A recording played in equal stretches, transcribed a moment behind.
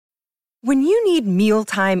When you need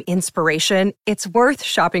mealtime inspiration, it's worth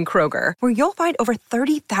shopping Kroger, where you'll find over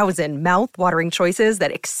 30,000 mouth-watering choices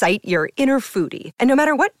that excite your inner foodie. And no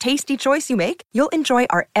matter what tasty choice you make, you'll enjoy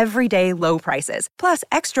our everyday low prices, plus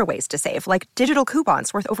extra ways to save, like digital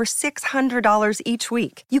coupons worth over $600 each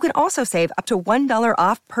week. You can also save up to $1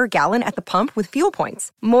 off per gallon at the pump with fuel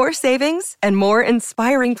points. More savings and more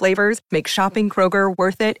inspiring flavors make shopping Kroger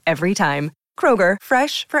worth it every time. Kroger,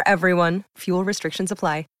 fresh for everyone. Fuel restrictions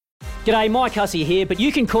apply. G'day, Mike Hussey here, but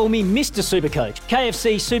you can call me Mr. Supercoach.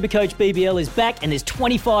 KFC Supercoach BBL is back and there's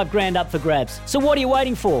 25 grand up for grabs. So what are you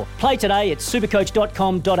waiting for? Play today at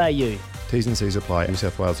supercoach.com.au. T's and C's apply. New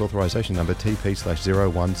South Wales authorisation number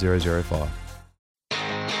TP/01005.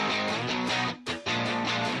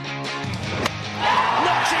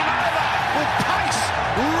 Knocks him over with pace,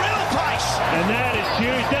 real pace. And that is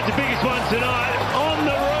huge. That's the biggest one tonight. On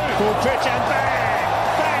the roof. Full pitch and bang,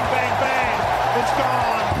 bang, bang, bang. It's gone.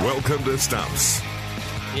 Welcome to Stumps.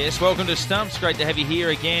 Yes, welcome to Stumps. Great to have you here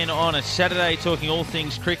again on a Saturday talking all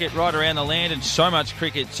things cricket right around the land and so much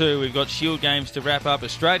cricket too. We've got Shield games to wrap up.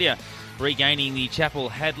 Australia regaining the Chappell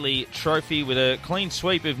Hadley Trophy with a clean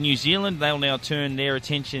sweep of New Zealand. They'll now turn their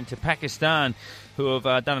attention to Pakistan, who have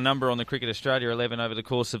done a number on the Cricket Australia 11 over the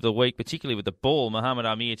course of the week, particularly with the ball. Mohammad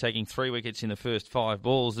Amir taking 3 wickets in the first 5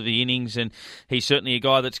 balls of the innings, and he's certainly a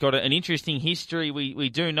guy that's got an interesting history. We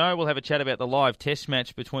do know. We'll have a chat about the live test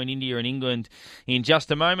match between India and England in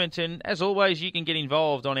just a moment, and as always, you can get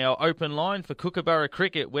involved on our open line for Kookaburra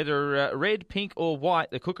Cricket. Whether red, pink or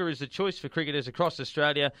white, the Kooka is the choice for cricketers across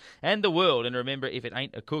Australia and the world. And remember, if it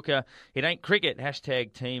ain't a Kooka, it ain't cricket.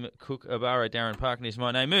 # Team Kookaburra. Darren Parkin is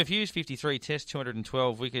my name. Merv Hughes, 53 tests,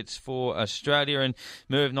 212 wickets for Australia. And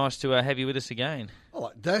Merv, nice to have you with us again.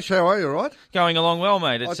 Oh, Dash, how are you, all right? Going along well,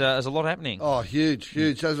 mate. There's a lot happening. Oh, huge,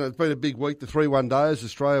 hasn't it? It's been a big week, the 3-1 days.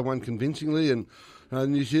 Australia won convincingly, and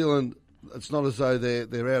New Zealand, it's not as though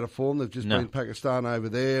they're out of form. They've just been Pakistan over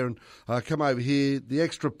there and come over here. The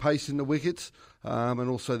extra pace in the wickets and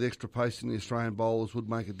also the extra pace in the Australian bowlers would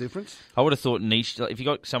make a difference. I would have thought if you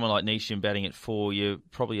got someone like Neesham batting at 4, you're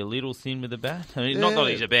probably a little thin with the bat. I mean, not that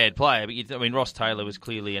he's a bad player, but Ross Taylor was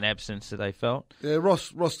clearly an absence that they felt. Yeah,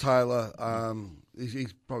 Ross Taylor,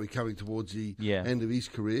 he's probably coming towards the end of his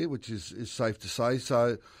career, which is safe to say.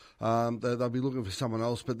 So they'll be looking for someone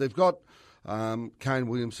else, but they've got Kane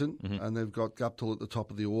Williamson, and they've got Guptill at the top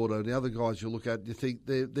of the order. The other guys you look at, you think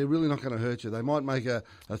they're really not going to hurt you. They might make a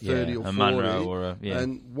 30 or 40, Munro or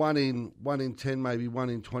and one in 10, maybe 1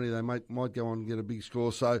 in 20, they might go on and get a big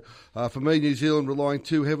score. So for me, New Zealand relying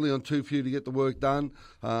too heavily on too few to get the work done.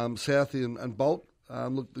 Southey and Bolt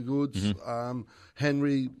looked the goods.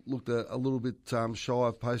 Henry looked a little bit shy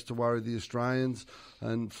of pace to worry the Australians.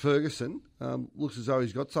 And Ferguson looks as though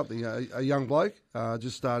he's got something. A young bloke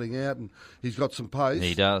just starting out, and he's got some pace.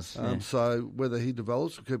 He does. So whether he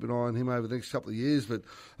develops, we'll keep an eye on him over the next couple of years. But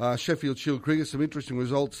Sheffield Shield Cricket, some interesting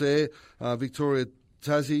results there. Victoria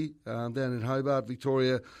Tassie down in Hobart.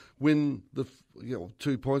 Victoria win the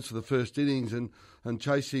 2 points for the first innings and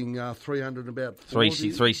chasing 300 about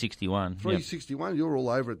 361. 361. You're all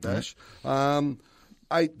over it, Dash.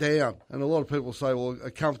 8 down, and a lot of people say, well,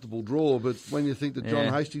 a comfortable draw, but when you think that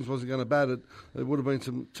John Hastings wasn't going to bat it, there would have been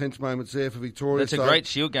some tense moments there for Victoria. That's a great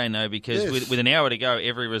Shield game, though, because with an hour to go,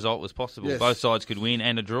 every result was possible. Yes. Both sides could win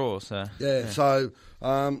and a draw. So so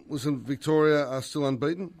listen, Victoria are still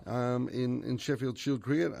unbeaten in Sheffield Shield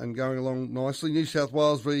Cricket and going along nicely. New South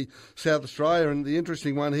Wales v South Australia, and the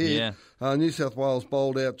interesting one here, New South Wales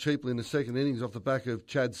bowled out cheaply in the second innings off the back of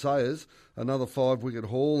Chad Sayers, another 5-wicket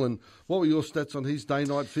haul. And what were your stats on his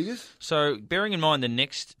day-night figures? So, bearing in mind the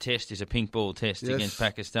next test is a pink ball test against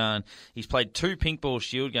Pakistan, he's played 2 pink ball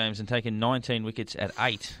Shield games and taken 19 wickets at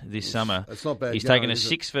 8 this summer. That's not bad. He's taken a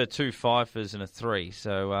 6 for 2 5-ers and a 3.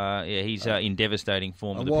 So, he's in devastating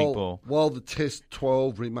form with the pink ball. While the test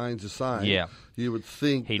 12 remains the same, you would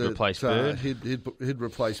think he'd replace Bird. He'd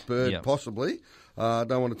replace Bird, possibly. I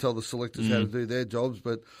don't want to tell the selectors how to do their jobs,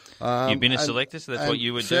 but you've been a selector, so that's what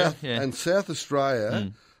you would do. And South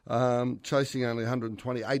Australia chasing only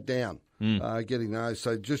 128 down, getting those.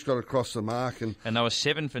 So just got across the mark, and they were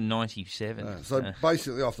 7 for 97. So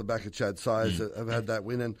basically, off the back of Chad Sayers, have had that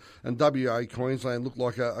win, and WA Queensland looked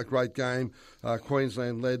like a great game.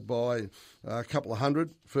 Queensland led by a couple of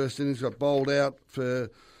hundred. First innings got bowled out for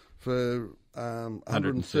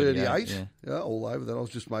 138. All over that. I was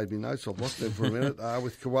just made me notes. I've lost them for a minute.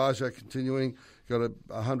 With Kawaja continuing, got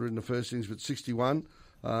 100 in the first innings, but 61.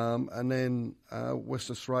 And then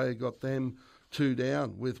West Australia got them 2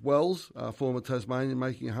 down with Wells, former Tasmanian,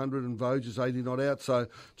 making 100 and Voges 80 not out. So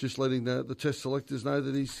just letting the Test selectors know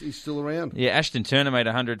that he's still around. Yeah, Ashton Turner made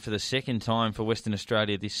 100 for the second time for Western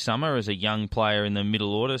Australia this summer as a young player in the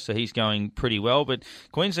middle order, so he's going pretty well. But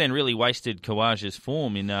Queensland really wasted Kawaja's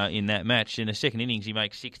form in that match. In the second innings, he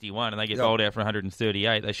makes 61 and they get bowled out for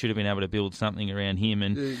 138. They should have been able to build something around him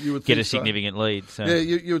and get a significant lead. So. Yeah,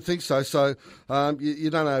 you would think so. So you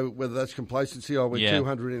don't know whether that's complacency. We're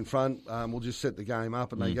 200 in front. We'll just set the game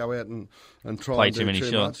up and they go out and try play and do too many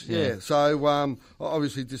shots. Yeah. So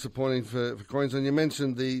obviously disappointing for Queensland. You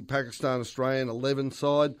mentioned the Pakistan-Australian 11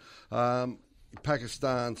 side.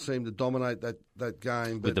 Pakistan seemed to dominate that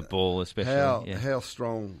game. But with the ball especially. How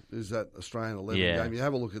strong is that Australian 11 game? You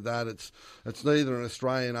have a look at that. It's neither an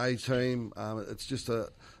Australian A team. It's just a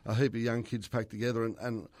heap of young kids packed together.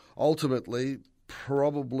 And ultimately,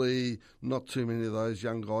 probably not too many of those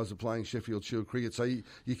young guys are playing Sheffield Shield cricket. So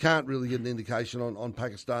you can't really get an indication on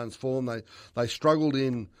Pakistan's form. They struggled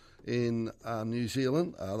in New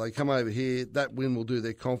Zealand. They come over here. That win will do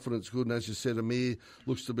their confidence good. And as you said, Amir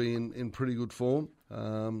looks to be in pretty good form,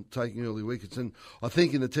 taking early wickets. And I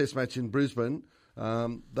think in the Test match in Brisbane,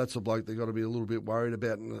 that's a bloke they've got to be a little bit worried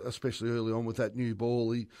about, and especially early on with that new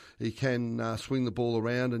ball. He can swing the ball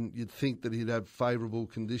around, and you'd think that he'd have favourable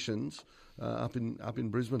conditions up in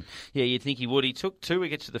Brisbane. Yeah, you'd think he would. He took 2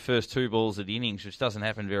 wickets to the first 2 balls of the innings, which doesn't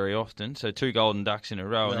happen very often. So 2 golden ducks in a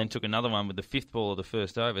row, and then took another one with the 5th ball of the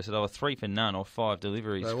first over. So they were 3 for none off 5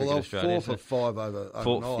 deliveries. Well, they were 4 for 5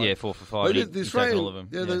 overnight. Yeah, 4 for 5. The Australian, all of them.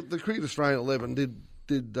 The Cricket Australian 11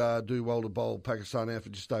 did do well to bowl Pakistan out for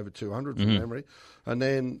just over 200 from memory. And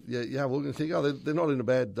then you have a look and think, they're not in a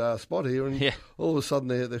bad spot here. And all of a sudden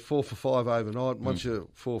they're 4 for 5 overnight. Once you're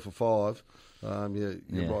 4 for 5,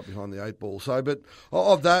 you're right behind the 8 ball. So, but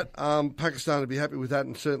of that, Pakistan would be happy with that,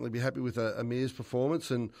 and certainly be happy with Amir's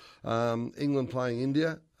performance. And England playing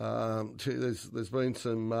India, there's been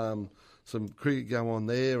some cricket go on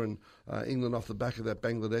there, and England off the back of that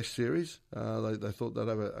Bangladesh series, they thought they'd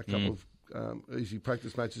have a couple of easy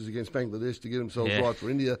practice matches against Bangladesh to get themselves right for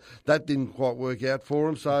India. That didn't quite work out for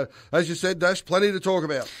them. So, as you said, Dash, plenty to talk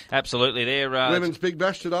about. Absolutely. Women's Big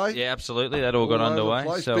Bash today. Yeah, absolutely. That all got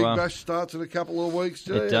underway. So, Big Bash starts in a couple of weeks.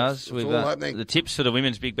 It does. It's all happening. The tips for the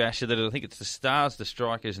Women's Big Bash are that I think it's the Stars, the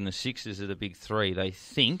Strikers and the Sixers are the big 3, they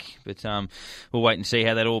think. But we'll wait and see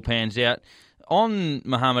how that all pans out. On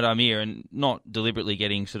Mohammad Amir, and not deliberately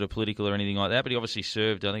getting sort of political or anything like that, but he obviously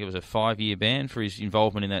served, I think it was a 5-year ban for his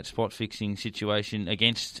involvement in that spot-fixing situation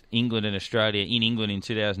against England and Australia in England in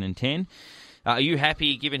 2010. Are you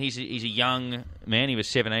happy, given he's a young man, he was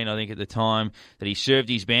 17 I think at the time, that he served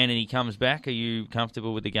his ban and he comes back? Are you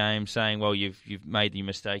comfortable with the game saying, well, you've made the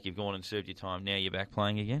mistake, you've gone and served your time, now you're back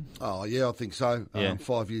playing again? Oh, yeah, I think so.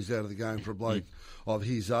 5 years out of the game for a bloke of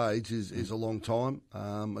his age is a long time.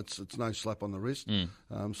 It's no slap on the wrist.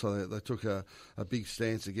 So they took a big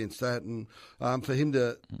stance against that. And for him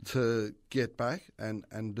to get back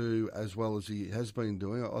and do as well as he has been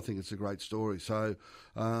doing, I think it's a great story. So,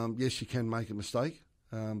 yes, you can make a mistake,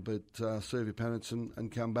 but serve your penance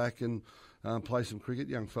and come back and play some cricket,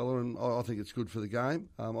 young fella. And I think it's good for the game.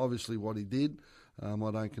 Obviously, what he did, I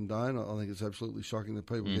don't condone. I think it's absolutely shocking that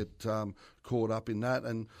people get caught up in that.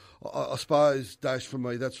 And I suppose, Dash, for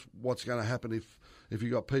me, that's what's going to happen if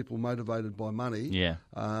you've got people motivated by money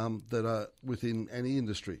that are within any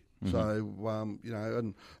industry. So,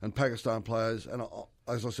 and Pakistan players, and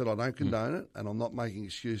as I said, I don't condone it, and I'm not making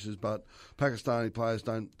excuses, but Pakistani players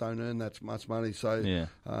don't earn that much money. So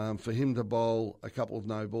for him to bowl a couple of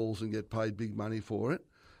no balls and get paid big money for it,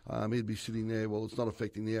 he'd be sitting there, well, it's not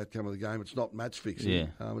affecting the outcome of the game. It's not match fixing.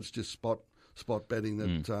 It's just spot betting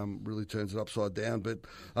that really turns it upside down. But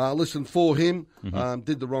listen, for him,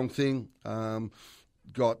 did the wrong thing.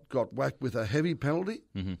 Got whacked with a heavy penalty,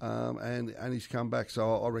 and he's come back.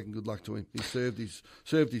 So I reckon good luck to him. He served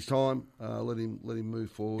his time. Let him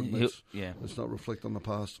move forward. Let's not reflect on the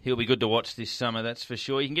past. He'll be good to watch this summer, that's for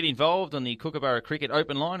sure. You can get involved on the Kookaburra Cricket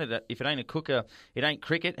Open Line. If it ain't a cooker, it ain't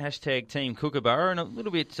cricket. # Team Kookaburra. And a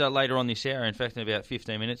little bit later on this hour, in fact, in about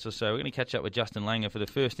 15 minutes or so, we're going to catch up with Justin Langer for the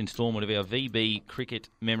first instalment of our VB Cricket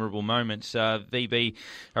Memorable Moments. VB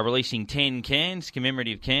are releasing 10 cans,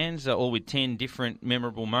 commemorative cans, all with 10 different memorable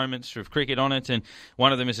memorable moments of cricket on it, and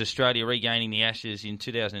one of them is Australia regaining the Ashes in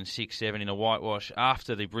 2006-07 in a whitewash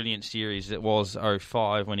after the brilliant series that was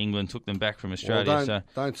 05 when England took them back from Australia. Well,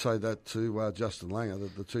 don't say that to Justin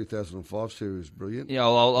Langer. The 2005 series was brilliant. Yeah,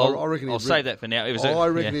 I'll save that for now. I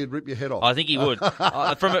reckon he'd rip your head off. I think he would.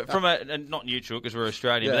 From a not neutral because we're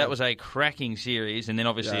Australian, but that was a cracking series, and then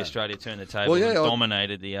obviously Australia turned the table and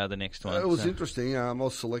dominated the next one. It was interesting. I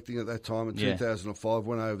was selecting at that time in 2005.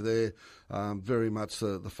 Went over there, very much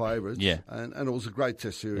the favourites. Yeah. And it was a great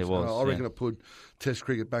Test series. It was, I reckon it put Test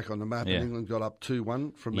cricket back on the map, and England got up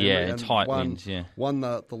 2-1 from memory. Yeah, and tight wins. Won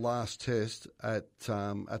the last Test at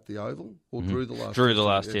the Oval, or drew the last. Drew the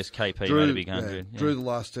last Test. KP made a big 100. Drew the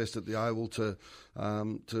last Test at the Oval to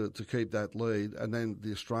keep that lead, and then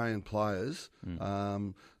the Australian players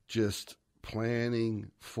just planning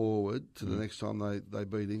forward to the next time they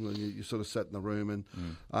beat England. You sort of sat in the room, and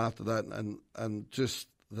after that, and just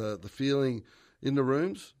the feeling in the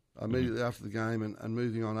rooms immediately after the game and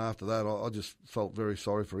moving on after that, I just felt very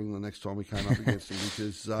sorry for England next time we came up against them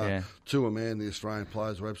because to a man, the Australian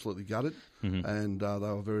players were absolutely gutted and they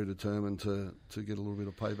were very determined to get a little bit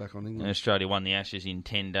of payback on England. And Australia won the Ashes in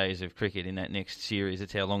 10 days of cricket in that next series.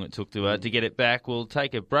 That's how long it took to get it back. We'll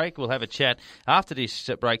take a break. We'll have a chat after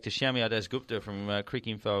this break to Shamia Dasgupta from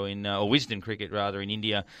Cricinfo or Wisden Cricket rather in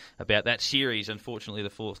India about that series. Unfortunately, the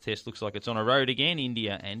fourth Test looks like it's on a road again,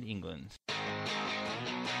 India and England.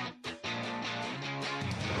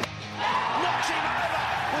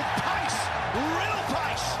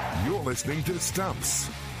 You're listening to Stumps.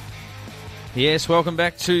 Yes, welcome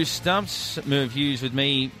back to Stumps. Merv Hughes with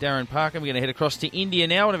me, Darren Parker. We're going to head across to India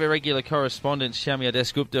now. One of our regular correspondents, Shamia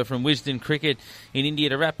Dasgupta from Wisden Cricket in India,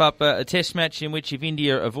 to wrap up a Test match in which if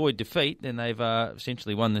India avoid defeat, then they've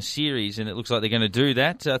essentially won the series, and it looks like they're going to do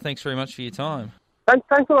that. Thanks very much for your time.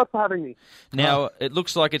 Thanks a lot for having me. Now, it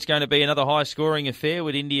looks like it's going to be another high-scoring affair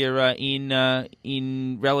with India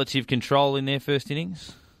in relative control in their first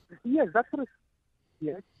innings. Yes, that's what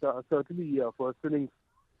certainly first innings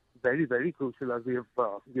very, very crucial, as we have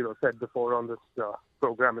said before on this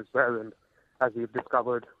program as well, and as we've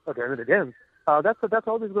discovered again and again. That's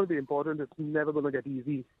always going to be important. It's never going to get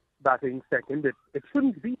easy batting second. It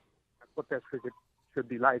shouldn't be. That's what Test cricket should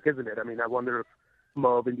be like, isn't it? I mean, I wonder if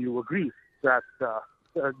Merv and you agree that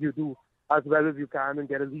you do as well as you can and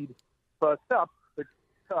get a lead first up, but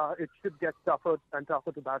it should get tougher and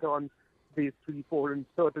tougher to bat on days 3, 4, and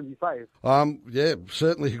certainly 5.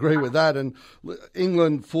 Certainly agree with that. And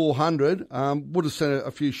England 400 would have sent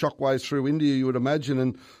a few shockwaves through India, you would imagine.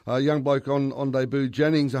 And a young bloke on debut,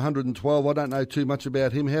 Jennings, 112. I don't know too much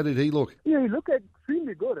about him. How did he look? Yeah, he looked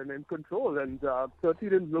extremely good and in control, and certainly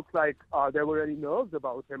didn't look like there were any nerves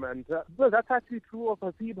about him. And that's actually true of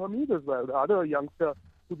Haseeb Hameed as well, the other youngster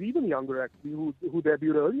who's even younger actually, who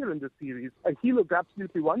debuted earlier in this series. He looked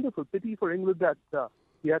absolutely wonderful. Pity for England that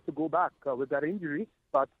he had to go back with that injury,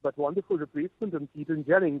 but wonderful replacement in Keaton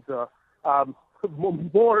Jennings.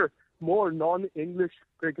 More non-English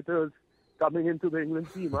cricketers coming into the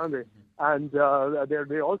England team, aren't they? And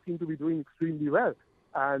they all seem to be doing extremely well.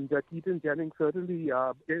 And Keaton Jennings certainly,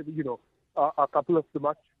 a couple of the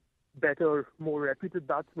much better, more reputed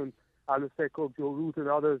batsmen, Alice Echo, Joe Root and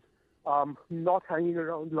others, not hanging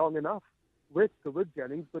around long enough with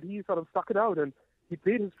Jennings, but he sort of stuck it out and he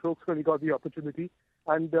played his strokes when he got the opportunity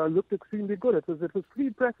and looked extremely good. It was pretty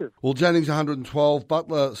impressive. Well, Jennings 112,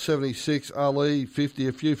 Butler 76, Ali 50.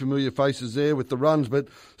 A few familiar faces there with the runs, but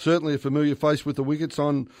certainly a familiar face with the wickets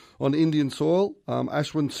on Indian soil.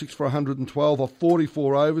 Ashwin 6 for 112 off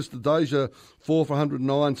 44 overs. Jadeja 4 for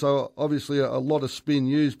 109. So obviously a lot of spin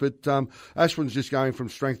used, but Ashwin's just going from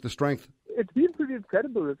strength to strength. It's been pretty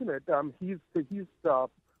incredible, isn't it? He's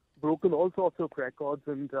broken all sorts of records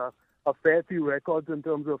and a fair few records in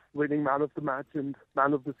terms of winning Man of the Match and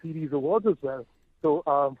Man of the Series awards as well.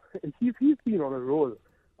 So he's been on a roll.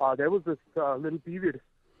 There was this little period,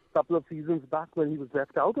 a couple of seasons back, when he was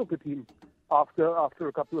left out of the team after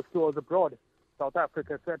a couple of tours abroad, South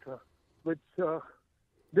Africa, etc., which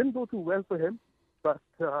didn't go too well for him. But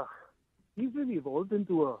he's really evolved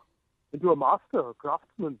into a master, a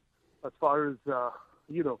craftsman, as far as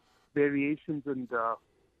variations and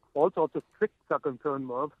all sorts of tricks are concerned,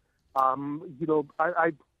 Merv.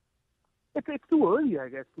 It's too early, I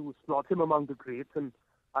guess, to slot him among the greats, and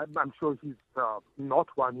I'm sure he's not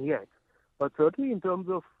one yet. But certainly in terms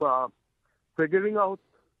of figuring out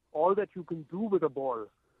all that you can do with a ball,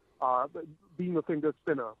 being a finger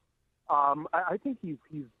spinner, I think he's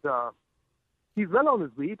well on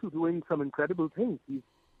his way to doing some incredible things. He's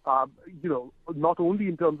not only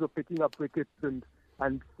in terms of picking up wickets and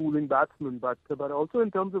fooling batsmen, but also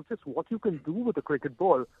in terms of just what you can do with a cricket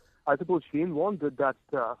ball. I suppose Shane Warne did that,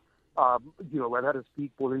 when at his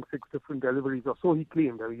peak, bowling 6 different deliveries or so he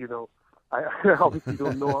claimed. I obviously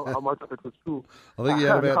don't know how much of it was true. I think he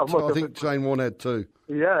had I think Shane Warne had 2.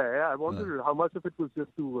 Yeah. I wondered how much of it was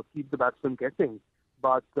just to keep the batsman guessing.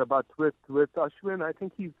 But with Ashwin, I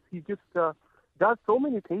think he just does so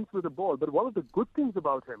many things with the ball. But one of the good things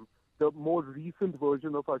about him, the more recent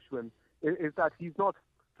version of Ashwin, is that he's not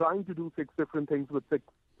trying to do 6 different things with 6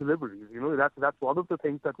 deliveries. That's one of the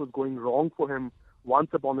things that was going wrong for him once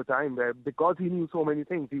upon a time, where because he knew so many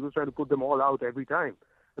things, he was trying to put them all out every time.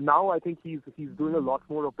 And now I think he's doing a lot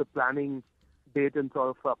more of the planning bit and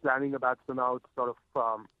sort of planning a batsman out, sort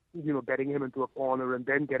of getting him into a corner and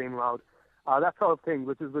then getting him out. That sort of thing,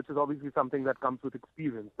 which is obviously something that comes with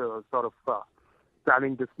experience, sort of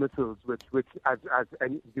planning dismissals, which as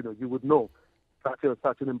you would know,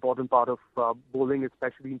 such an important part of bowling,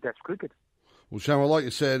 especially in Test cricket. Well, Shamar, like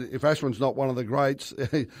you said, if Ashwin's not one of the greats,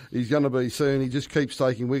 he's going to be soon. He just keeps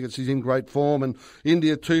taking wickets. He's in great form. And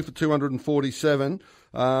India 2 for 247.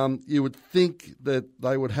 You would think that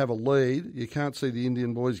they would have a lead. You can't see the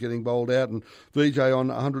Indian boys getting bowled out. And Vijay on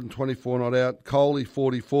 124 not out. Kohli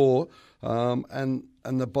 44. And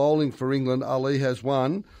the bowling for England, Ali has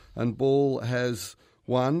 1 and Ball has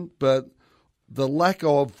 1. But the lack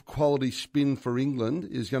of quality spin for England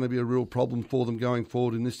is going to be a real problem for them going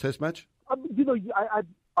forward in this Test match.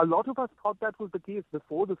 A lot of us thought that was the case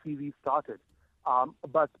before the series started.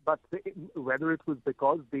 But whether it was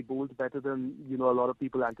because they bowled better than a lot of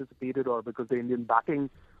people anticipated, or because the Indian batting,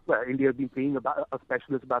 India had been playing a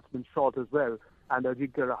specialist batsman short as well, and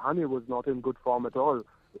Ajinkya Rahane was not in good form at all,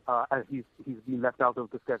 as he's been left out of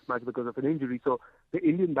the Test match because of an injury. So the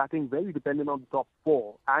Indian batting very dependent on the top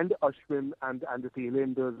 4 and Ashwin and the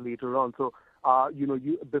tail-enders later on. So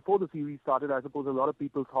before the series started, I suppose a lot of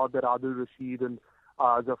people thought that Adil Rashid and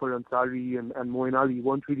Zafar Ansari and Moeen Ali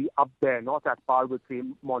weren't really up there, not at par with, say,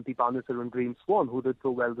 Monty Panesar and Graeme Swann, who did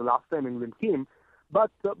so well the last time England came.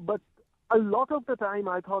 But a lot of the time,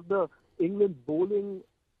 I thought the England bowling,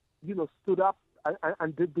 stood up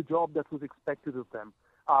and did the job that was expected of them.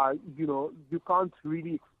 You can't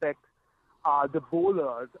really expect the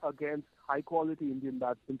bowlers against high-quality Indian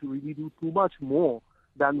batsmen to really do too much more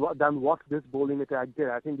than what this bowling attack did.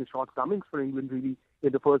 I think the shortcomings for England really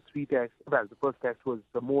in the first 3 tests, the first test was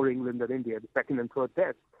more England than India, the second and third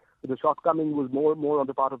test. The shortcoming was more on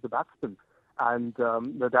the part of the batsmen, and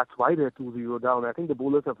that's why they're 2-0 down. I think the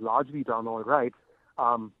bowlers have largely done all right.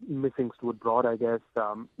 Missing Stuart Broad, I guess.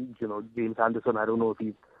 James Anderson, I don't know if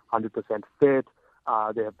he's 100% fit.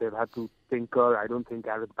 They've had to tinker. I don't think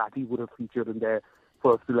Aaron Batty would have featured in their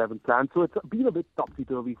first 11 plan. So it's been a bit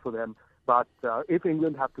topsy-turvy for them. But if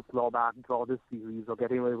England have to claw back, draw this series, or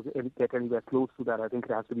get anywhere close to that, I think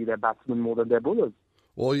it has to be their batsmen more than their bowlers.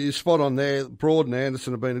 Well, you're spot on there. Broad and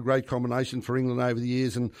Anderson have been a great combination for England over the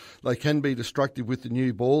years, and they can be destructive with the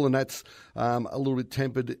new ball, and that's a little bit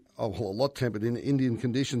tempered, a lot tempered in Indian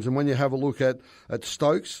conditions. And when you have a look at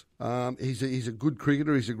Stokes, he's a good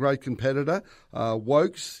cricketer, he's a great competitor.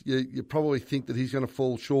 Wokes, you probably think that he's going to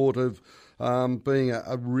fall short of being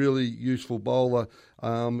a really useful bowler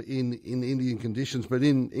in Indian conditions, but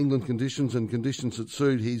in England conditions and conditions that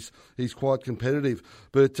suit, he's quite competitive.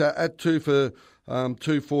 But at 2 for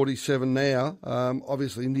 247 now,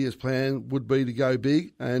 obviously India's plan would be to go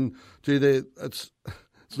big, and it's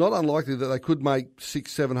not unlikely that they could make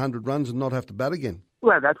 600-700 runs and not have to bat again.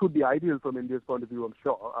 Well, that would be ideal from India's point of view, I'm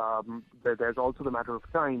sure. There's also the matter of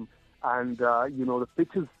time, and the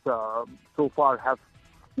pitches so far have.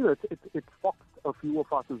 It's foxed a few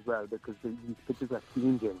of us as well, because these pitches are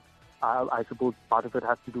changing. I suppose part of it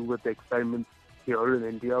has to do with the experiments here in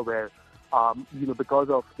India, where, because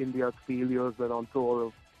of India's failures when on tour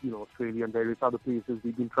of, Australia and various other places,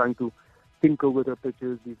 we've been trying to tinker with our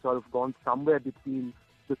pitches. We've sort of gone somewhere between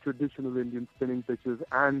the traditional Indian spinning pitches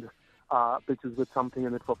and pitches with something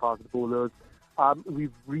in it for fast bowlers.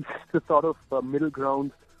 We've reached the sort of middle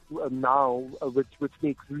ground now, which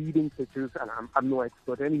makes reading pitches, and I'm no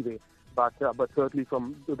expert anyway, but certainly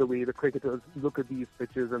from the way the cricketers look at these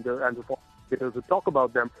pitches and the cricketers who talk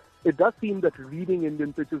about them, it does seem that reading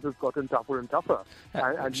Indian pitches has gotten tougher and tougher.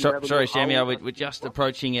 Sorry, Shamia, we're just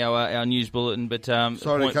approaching our news bulletin, but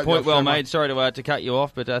point well made. Sorry to cut you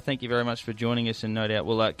off, but thank you very much for joining us, and no doubt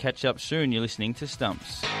we'll catch up soon. You're listening to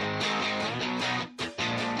Stumps.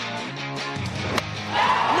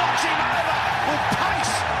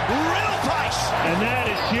 And that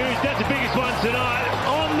is huge. That's the biggest one tonight.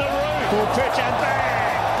 On the roof. Full pitch and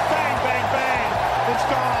bang! Bang, bang, bang. It's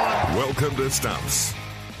gone. Welcome to Stumps.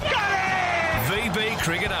 Got it! VB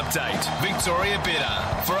Cricket Update. Victoria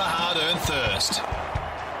Bitter for a hard-earned thirst.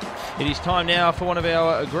 It is time now for one of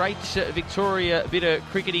our great Victoria Bitter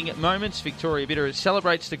cricketing moments. Victoria Bitter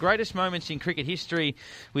celebrates the greatest moments in cricket history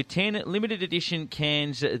with 10 limited edition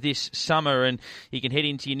cans this summer. And you can head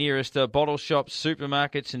into your nearest bottle shops,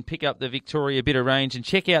 supermarkets and pick up the Victoria Bitter range and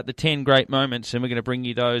check out the 10 great moments. And we're going to bring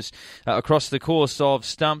you those across the course of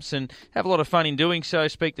Stumps and have a lot of fun in doing so.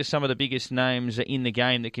 Speak to some of the biggest names in the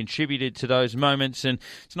game that contributed to those moments. And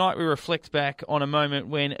tonight we reflect back on a moment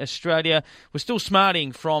when Australia was still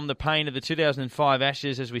smarting from the pain of the 2005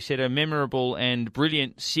 Ashes. As we said, a memorable and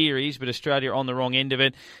brilliant series, but Australia on the wrong end of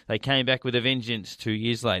it. They came back with a vengeance 2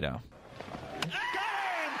 years later. It's all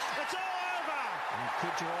over.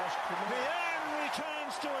 The end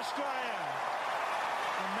returns to Australia.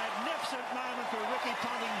 A magnificent moment for Ricky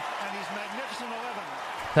Ponting and his magnificent 11.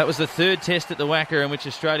 That was the third test at the Wacker in which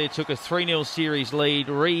Australia took a 3-0 series lead,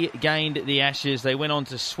 regained the Ashes. They went on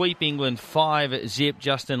to sweep England 5-0.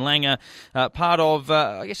 Justin Langer, part of,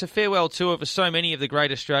 I guess, a farewell tour for so many of the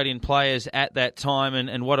great Australian players at that time,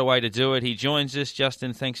 and what a way to do it. He joins us.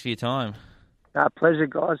 Justin, thanks for your time. Pleasure,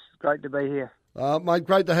 guys. Great to be here. Mate,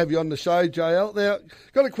 great to have you on the show, JL. Now,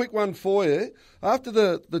 got a quick one for you. After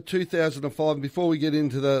the 2005, and before we get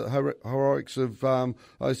into the heroics of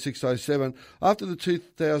 06-07, after the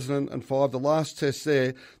 2005, the last test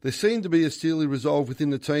there seemed to be a steely resolve within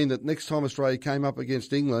the team that next time Australia came up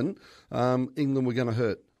against England, England were going to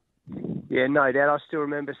hurt. Yeah, no doubt. I still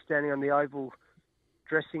remember standing on the Oval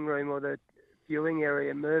dressing room or the viewing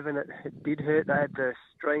area, Mervyn, it did hurt. They had the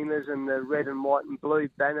streamers and the red and white and blue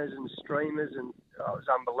banners and streamers, and it was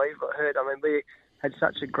unbelievable. It hurt. I mean, we had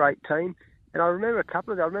such a great team. And I remember a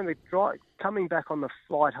couple of them. I remember coming back on the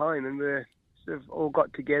flight home, and we sort of all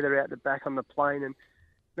got together out the back on the plane. And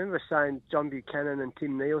I remember saying John Buchanan and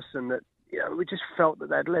Tim Nielsen that, you know, we just felt that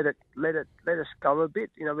they'd let us go a bit.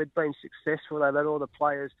 You know, we'd been successful. They let all the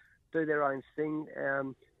players do their own thing.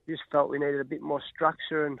 Just felt we needed a bit more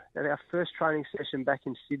structure. And at our first training session back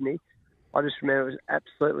in Sydney, I just remember it was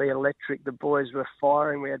absolutely electric. The boys were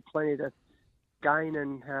firing. We had plenty to gain,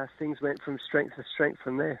 and things went from strength to strength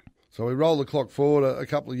from there. So we roll the clock forward a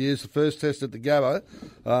couple of years. The first test at the Gabba,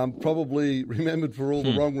 probably remembered for all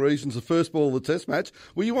the wrong reasons. The first ball of the test match.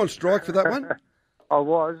 Were you on strike for that one? I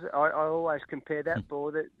was. I always compare that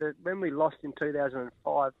ball. That when we lost in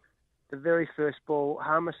 2005, the very first ball,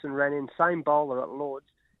 Harmison ran in, same bowler at Lords.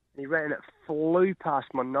 He ran it, flew past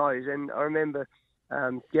my nose, and I remember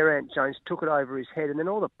Geraint Jones took it over his head, and then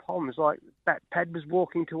all the Poms, like Pad was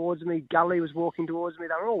walking towards me, Gully was walking towards me,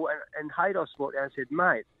 they were all, and Haydos walked down and said,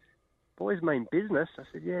 "Mate, boys mean business." I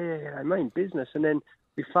said, yeah, they mean business. And then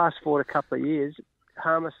we fast forward a couple of years,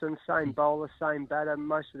 Harmison, same bowler, same batter,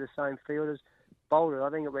 most of the same fielders, bowled it. I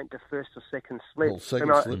think it went to first or second slip.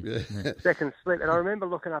 Second slip. And I remember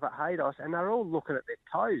looking up at Haydos, and they were all looking at their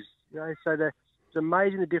toes, you know, so it's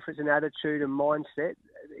amazing the difference in attitude and mindset.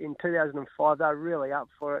 In 2005, they were really up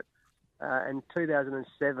for it. In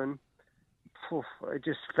 2007, it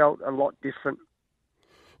just felt a lot different.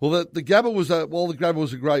 Well, the Gabba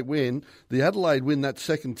was a great win. The Adelaide win, that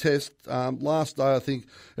second test, last day, I think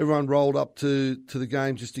everyone rolled up to the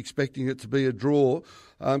game just expecting it to be a draw.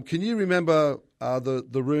 Can you remember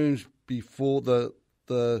the rooms before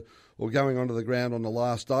or going onto the ground on the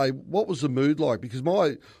last day? What was the mood like? Because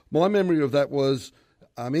my memory of that was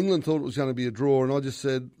England thought it was going to be a draw, and I just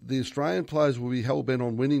said the Australian players will be hell-bent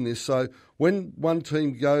on winning this. So when one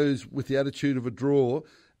team goes with the attitude of a draw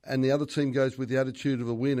and the other team goes with the attitude of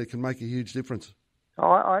a win, it can make a huge difference.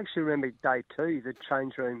 I actually remember day 2, the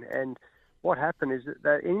change room, and what happened is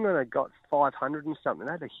that England had got 500 and something.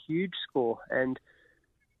 They had a huge score, and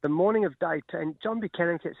the morning of day 2, and John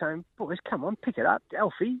Buchanan kept saying, "Boys, come on, pick it up.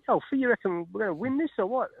 Alfie, you reckon we're going to win this or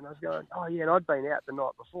what?" And I was going, "Oh, yeah," and I'd been out the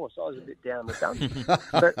night before, so I was a bit down the dumps.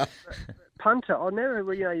 but punter, I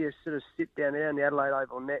never, you sort of sit down there in the Adelaide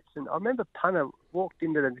Oval nets, and I remember punter walked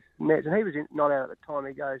into the nets, and he was not out at the time.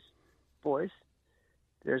 He goes, "Boys,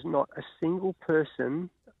 there's not a single person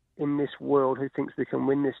in this world who thinks they can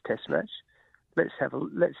win this test match. Let's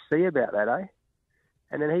see about that, eh?"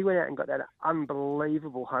 And then he went out and got that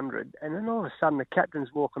unbelievable 100. And then all of a sudden the captains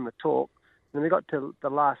walk on the talk. And we got to the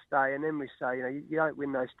last day, and then we say, you don't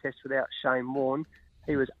win those tests without Shane Warne.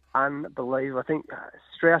 He was unbelievable. I think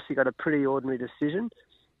Straussy got a pretty ordinary decision.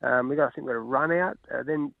 We got a run out.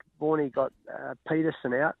 Then Warney got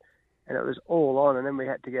Peterson out, and it was all on. And then we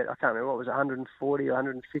had to get, I can't remember, what was it, 140 or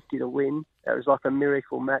 150 to win. It was like a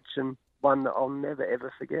miracle match, and one that I'll never,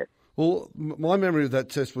 ever forget. Well, my memory of that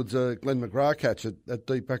test was Glenn McGrath catch at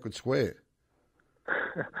deep backward square.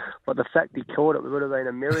 But the fact he caught it would have been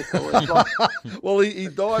a miracle. Well, he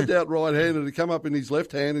dived out right-handed to come up in his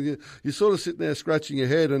left hand, and you're sort of sitting there scratching your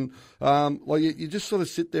head, and you just sort of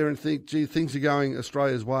sit there and think, gee, things are going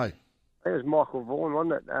Australia's way. It was Michael Vaughan,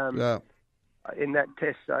 wasn't it? In that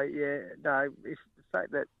test. So, it's the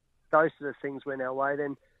fact that those sort of things went our way.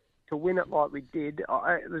 Then to win it like we did,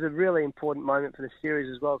 it was a really important moment for the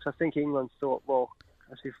series as well, because I think England thought, well,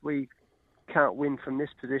 if we can't win from this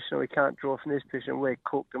position, or we can't draw from this position, we're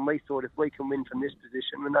cooked. And we thought if we can win from this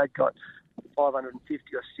position, when they'd got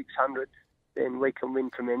 550 or 600, then we can win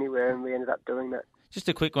from anywhere, and we ended up doing that. Just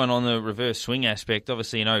a quick one on the reverse swing aspect.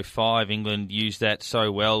 Obviously, in 2005, England used that so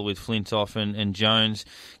well with Flintoff and Jones.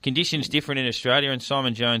 Conditions different in Australia, and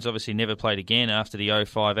Simon Jones obviously never played again after the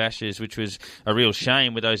 2005 Ashes, which was a real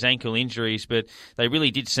shame with those ankle injuries. But they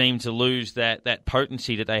really did seem to lose that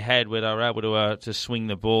potency that they had, where they were able to swing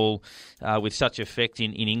the ball with such effect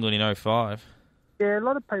in England in 2005. Yeah, a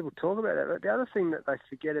lot of people talk about that. But the other thing that they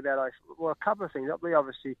forget about, a couple of things. We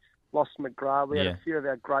obviously lost McGrath. We had a few of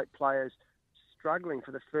our great players struggling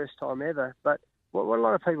for the first time ever. But what a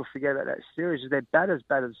lot of people forget about that series is their batters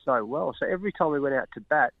batted so well. So every time we went out to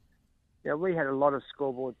bat, we had a lot of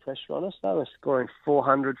scoreboard pressure on us. They were scoring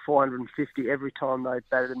 400, 450 every time they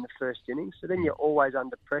batted in the first innings. So then you're always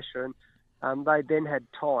under pressure. And they then had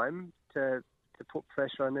time to put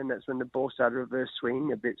pressure on, and that's when the ball started reverse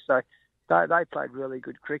swinging a bit. So they played really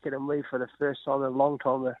good cricket, and we, for the first time in a long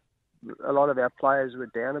time, a lot of our players were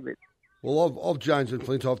down a bit. Well, of Jones and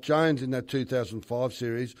Flintoff, Jones in that 2005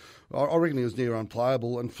 series, I reckon he was near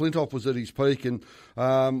unplayable, and Flintoff was at his peak, and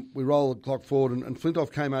we roll the clock forward, and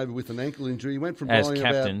Flintoff came over with an ankle injury. He went from as bowling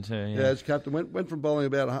captain too, as captain, went from bowling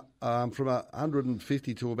about from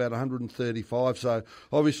 150 to about 135. So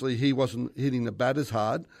obviously he wasn't hitting the batters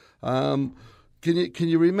hard. Can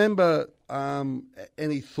you remember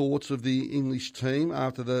any thoughts of the English team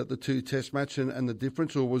after the two Test match and the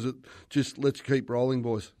difference, or was it just let's keep rolling,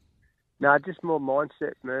 boys? No, just more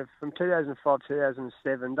mindset, Merv. From 2005,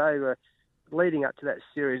 2007, they were, leading up to that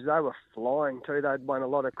series, they were flying too. They'd won a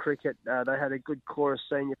lot of cricket. They had a good core of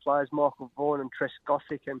senior players, Michael Vaughan and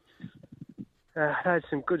Trescothick, and they had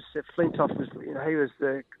some good... Flintoff was, he was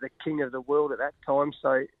the king of the world at that time,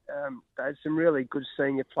 so they had some really good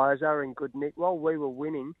senior players. They were in good nick. While we were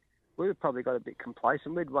winning, we probably got a bit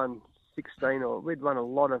complacent. We'd won 16, or we'd won a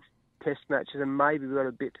lot of Test matches, and maybe we got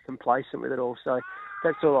a bit complacent with it all. So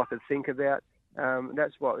that's all I could think about.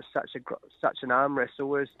 That's why it was such an arm wrestle.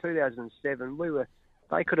 Whereas 2007,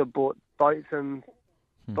 they could have bought both them,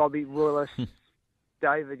 Bobby Willis,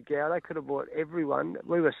 David Gow. They could have bought everyone.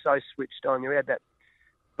 We were so switched on. We had that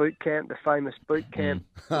boot camp, the famous boot camp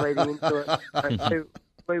leading into it. And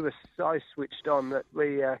we were so switched on that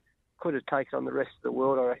we could have taken on the rest of the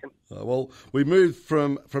world, I reckon. Well, we moved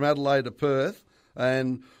from Adelaide to Perth,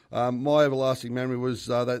 and my everlasting memory was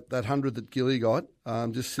that 100 that Gilly got,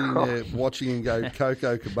 just sitting there watching him go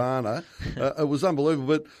Coco Cabana. It was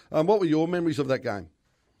unbelievable. But what were your memories of that game?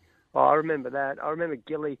 Oh, I remember that. I remember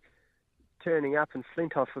Gilly turning up, and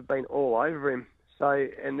Flintoff had been all over him. So,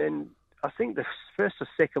 and then I think the first or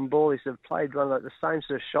second ball, he sort of played one like the same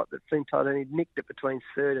sort of shot that Flintoff, and he nicked it between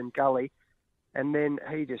third and gully. And then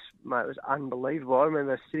he just, it was unbelievable. I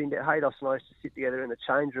remember sitting there, Haydos and I used to sit together in the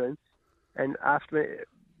change room, and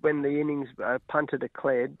when the innings punter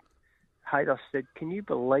declared, Haydos said, "Can you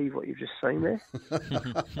believe what you've just seen there?"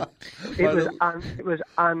 It was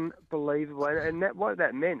unbelievable, and what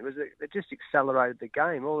that meant was it just accelerated the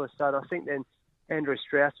game. All of a sudden, I think then Andrew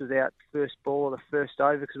Strauss was out first ball or the first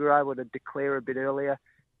over because we were able to declare a bit earlier,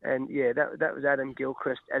 and that was Adam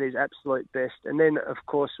Gilchrist at his absolute best. And then, of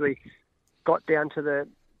course, we got down to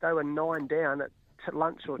they were 9 down at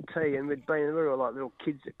lunch or tea, and we were like little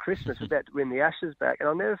kids at Christmas about to win the Ashes back. And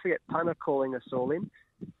I'll never forget Punter calling us all in,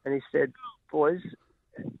 and he said, "Boys,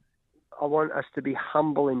 I want us to be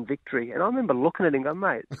humble in victory." And I remember looking at him going,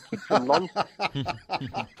 "Mate,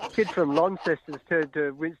 kid from Launceston's turned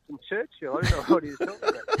to Winston Churchill. I don't know what he was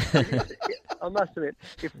talking about." I must admit,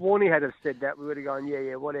 if Warney had have said that, we would have gone,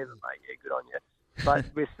 yeah, whatever, mate, yeah, good on you. But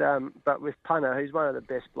with Punter, who's one of the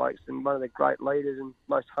best blokes and one of the great leaders and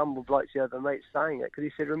most humble blokes you ever meet, saying it, because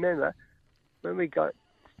he said, "Remember, when we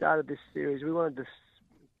started this series, we wanted to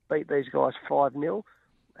beat these guys 5-0.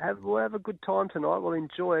 We'll have a good time tonight. We'll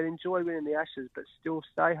enjoy winning the Ashes, but still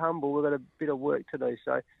stay humble. We've got a bit of work to do."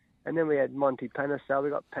 So, and then we had Monty Panesar. We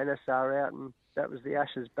got Panesar out, and that was the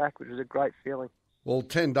Ashes back, which was a great feeling. Well,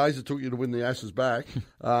 10 days it took you to win the Ashes back.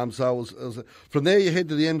 So it was from there you head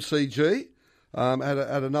to the MCG.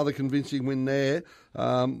 had another convincing win there.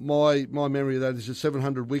 My memory of that is just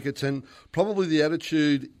 700 wickets, and probably the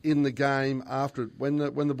attitude in the game after it, when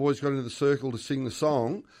the boys got into the circle to sing the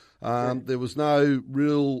song. There was no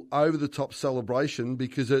real over-the-top celebration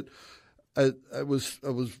because it was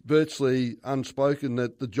virtually unspoken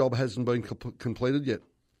that the job hasn't been completed yet.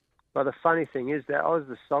 Well, the funny thing is that I was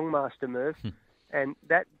the songmaster, Merv, and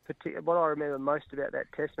that what I remember most about that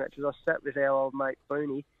Test match was I sat with our old mate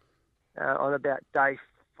Booney on about day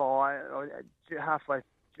 5, halfway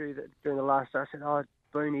through during the last day. I said, "Oh,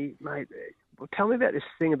 Booney, mate, well, tell me about this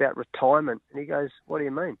thing about retirement." And he goes, "What do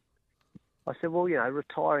you mean?" I said, "Well,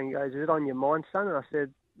 retiring." He goes, "Is it on your mind, son?" And I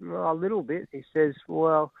said, "A little bit." He says,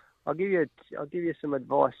 "Well, I'll give you some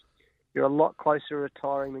advice. You're a lot closer to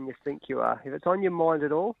retiring than you think you are. If it's on your mind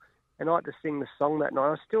at all," and I had to sing the song that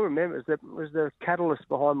night. I still remember it was the catalyst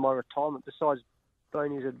behind my retirement, besides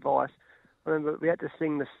Boney's advice. I remember we had to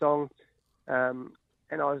sing the song, and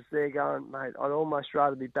I was there going, "Mate, I'd almost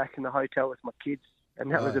rather be back in the hotel with my kids."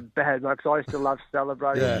 And that was a bad one, because I used to love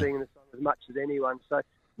celebrating and singing the song as much as anyone. So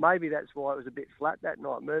maybe that's why it was a bit flat that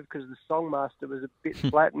night, Merv, because the songmaster was a bit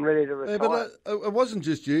flat and ready to retire. Yeah, but it wasn't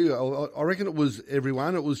just you. I reckon it was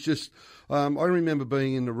everyone. It was just, I remember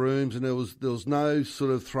being in the rooms and there was no sort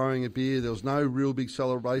of throwing a beer. There was no real big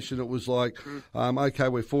celebration. It was like, okay,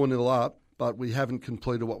 we're 4-0 up, but we haven't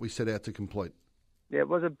completed what we set out to complete. Yeah, it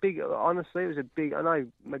was a big, honestly, it was a big, I know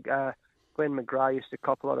Glenn McGrath used to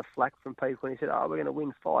cop a lot of flack from people when he said, "Oh, we're going to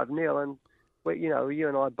win 5-0, and you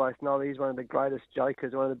and I both know he's one of the greatest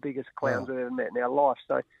jokers, one of the biggest clowns we've ever met in our life.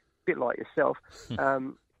 So, a bit like yourself.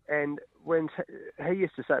 And when he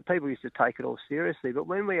used to say, people used to take it all seriously. But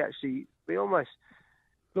when we almost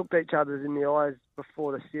looked each other in the eyes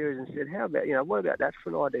before the series and said, "How about what about that for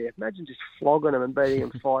an idea? Imagine just flogging them and beating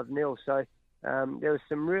them 5-0." So there was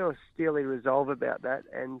some real steely resolve about that,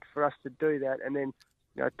 and for us to do that, and then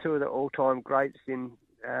two of the all-time greats in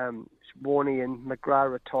Warney and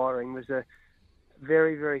McGrath retiring was a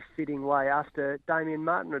very, very fitting way after Damien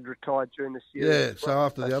Martin had retired during the series. Yeah, so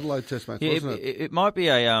after the Adelaide Test match, wasn't it? It might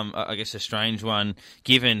be I guess a strange one,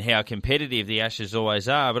 given how competitive the Ashes always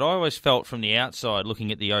are, but I always felt from the outside,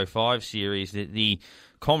 looking at the 05 series, that the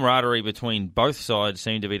camaraderie between both sides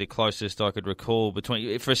seemed to be the closest I could recall.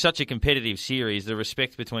 For such a competitive series, the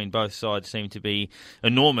respect between both sides seemed to be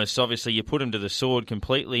enormous. Obviously, you put them to the sword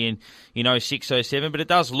completely in 06-07, but it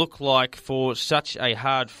does look like for such a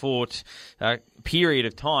hard-fought period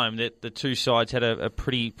of time that the two sides had a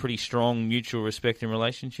pretty strong mutual respect and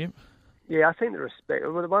relationship. Yeah, I think the respect.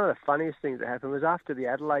 One of the funniest things that happened was after the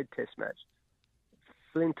Adelaide Test match,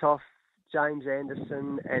 Flintoff, James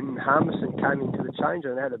Anderson and Harmison came into the change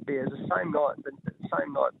room and had a beer. It was the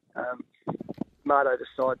same night Marto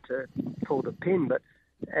decided to pull the pin.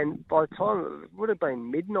 And by the time, it would have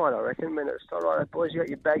been midnight, I reckon, when it was all right, boys, you got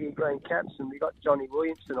your baggy green caps, and we got Johnny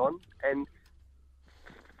Williamson on, and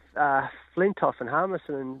Flintoff and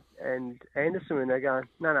Harmison and Anderson were there going,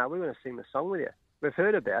 no, we want to sing the song with you. We've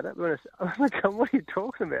heard about it. I'm like, what are you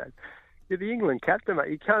talking about? You're the England captain,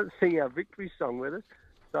 mate. You can't sing our victory song with us.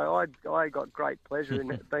 So I got great pleasure in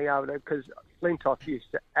being able to, because Flintoff used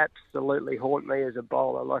to absolutely haunt me as a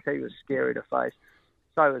bowler. Like, he was scary to face.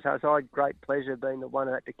 So I had great pleasure being the one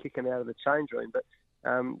who had to kick him out of the change room. But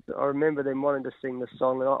I remember them wanting to sing the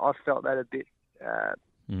song, and I felt that a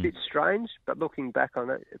bit strange. But looking back on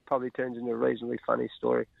it, it probably turns into a reasonably funny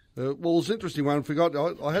story. Well, it's an interesting one.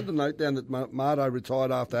 I had the note down that Marto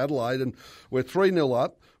retired after Adelaide, and we're 3-0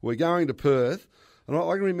 up. We're going to Perth. And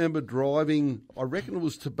I can remember driving, I reckon it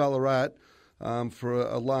was to Ballarat for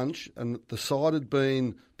a lunch, and the side had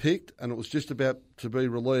been picked and it was just about to be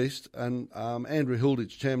released. And Andrew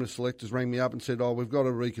Hilditch, chairman of selectors, rang me up and said, we've got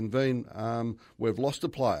to reconvene. We've lost a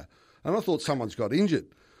player. And I thought someone's got injured.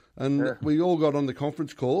 And we all got on the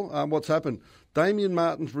conference call. What's happened? Damien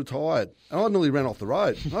Martin's retired. And I nearly ran off the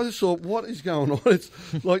road. I just thought, what is going on? It's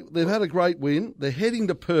like they've had a great win. They're heading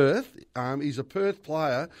to Perth. He's a Perth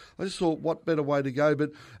player. I just thought, what better way to go?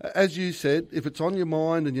 But as you said, if it's on your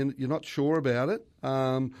mind and you're not sure about it,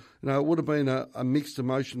 it would have been a mixed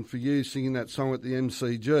emotion for you singing that song at the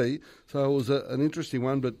MCG. So it was an interesting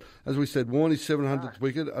one. But as we said, Warney's 700th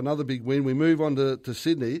wicket, another big win. We move on to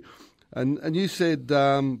Sydney. And you said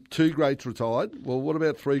 2 greats retired. Well, what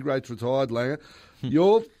about 3 greats retired, Langer?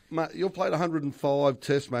 You've played 105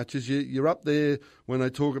 Test matches. You're up there when they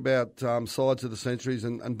talk about sides of the centuries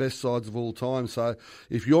and best sides of all time. So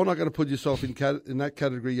if you're not going to put yourself in that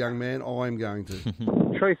category, young man, I'm going to.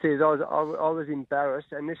 Truth is, I was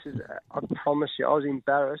embarrassed, and this is, I promise you, I was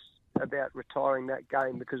embarrassed about retiring that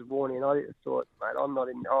game because Warney, and I thought, mate, I'm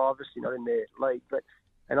obviously not in their league, but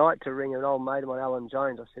And I had to ring an old mate of mine, Alan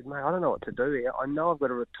Jones. I said, mate, I don't know what to do here. I know I've got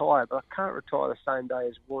to retire, but I can't retire the same day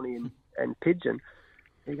as Warney and Pigeon.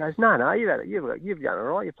 He goes, no, you've done all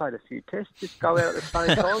right. You played a few tests. Just go out at the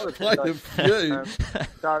same time. Played a few.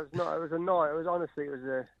 So it was honestly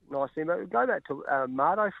a nice thing. But go back to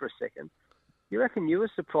Mardo for a second. You reckon you were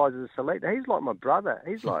surprised as a selector? He's like my brother.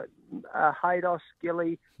 He's like Haydos,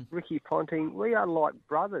 Gilly, Ricky Ponting. We are like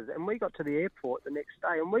brothers. And we got to the airport the next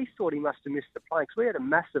day, and we thought he must have missed the plane because we had a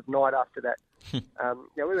massive night after that.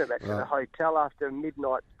 We went back to the hotel after a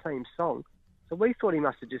midnight team song. So we thought he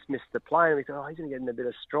must have just missed the plane. We thought, he's going to get in a bit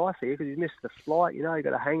of strife here because he's missed the flight. He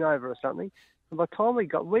got a hangover or something. And by the time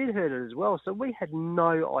we'd heard it as well. So we had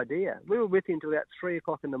no idea. We were with him till about 3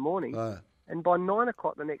 o'clock in the morning. And by 9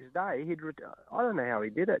 o'clock the next day, I don't know how he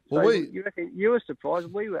did it. Well, so you reckon you were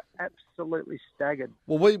surprised? We were absolutely staggered.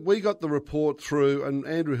 Well, we got the report through, and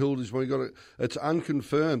Andrew Hilders, when we got it, it's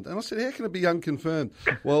unconfirmed. And I said, how can it be unconfirmed?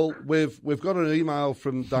 Well, we've got an email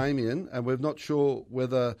from Damien, and we're not sure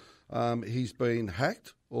whether he's been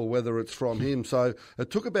hacked or whether it's from him. So it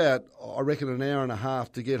took about, I reckon, an hour and a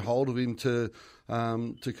half to get hold of him to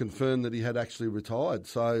confirm that he had actually retired.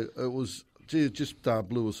 So it was, it just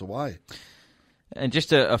blew us away. And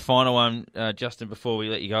just a final one, Justin, before we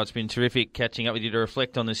let you go. It's been terrific catching up with you to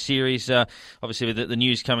reflect on the series. Obviously, with the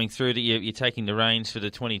news coming through that you're taking the reins for the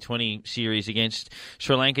 2020 series against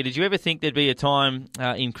Sri Lanka. Did you ever think there'd be a time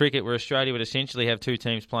in cricket where Australia would essentially have two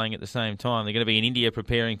teams playing at the same time? They're going to be in India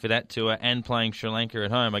preparing for that tour and playing Sri Lanka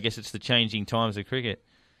at home. I guess it's the changing times of cricket.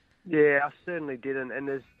 Yeah, I certainly didn't. And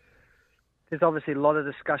there's obviously a lot of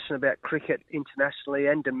discussion about cricket internationally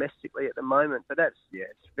and domestically at the moment, but it's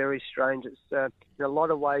very strange. It's in a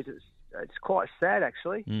lot of ways it's quite sad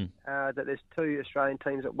actually that there's two Australian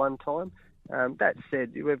teams at one time. That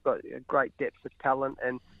said, we've got a great depth of talent,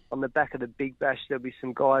 and on the back of the Big Bash, there'll be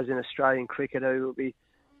some guys in Australian cricket who will be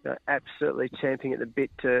absolutely champing at the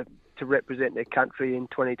bit to represent their country in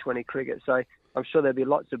 2020 cricket. So I'm sure there'll be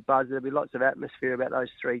lots of buzz, there'll be lots of atmosphere about those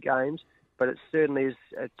three games. But it certainly is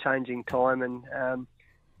a changing time, and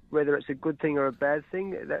whether it's a good thing or a bad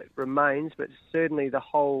thing, that remains. But certainly the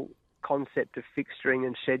whole concept of fixturing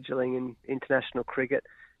and scheduling in international cricket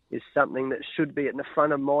is something that should be at the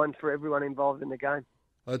front of mind for everyone involved in the game.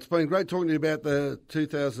 It's been great talking to you about the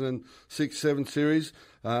 2006-7 series.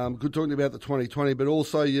 Good talking to you about the 2020, but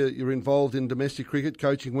also you're involved in domestic cricket,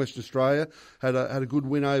 coaching Western Australia. Had a good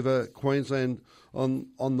win over Queensland on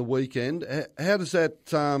the weekend. How does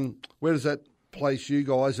that? Where does that place you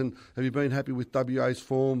guys? And have you been happy with WA's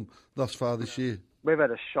form thus far this year? We've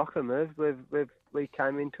had a shocker move. We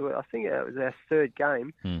came into it. I think it was our third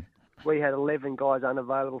game. We had 11 guys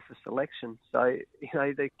unavailable for selection. So,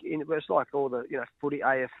 it's like all the, footy,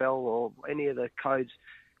 AFL or any of the codes.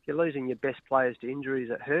 You're losing your best players to injuries,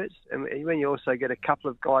 it hurts. And when you also get a couple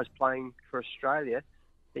of guys playing for Australia,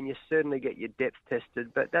 then you certainly get your depth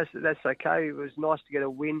tested. But that's okay. It was nice to get a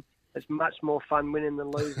win. It's much more fun winning than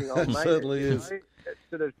losing, old mate. It certainly is. It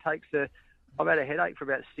sort of takes I've had a headache for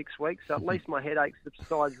about 6 weeks, so at least my headache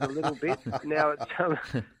subsides a little bit. Now it's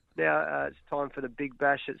time for the Big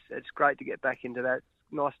Bash. It's great to get back into that.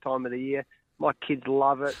 Nice time of the year. My kids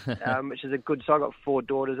love it, which is a good. So I've got 4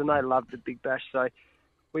 daughters, and they love the Big Bash. So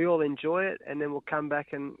we all enjoy it, and then we'll come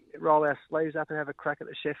back and roll our sleeves up and have a crack at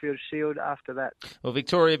the Sheffield Shield after that. Well,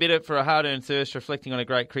 Victoria Bitter for a hard-earned thirst, reflecting on a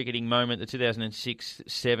great cricketing moment, the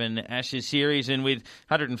 2006-7 Ashes series, and with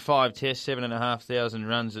 105 tests, 7,500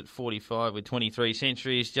 runs at 45 with 23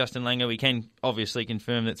 centuries. Justin Langer, we can obviously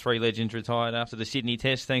confirm that 3 legends retired after the Sydney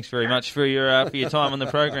Test. Thanks very much for your time on the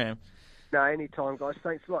program. No, anytime, guys.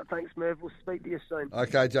 Thanks a lot. Thanks, Merv. We'll speak to you soon.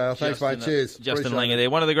 Okay, JL. Thanks, mate. Cheers. Justin Langer there,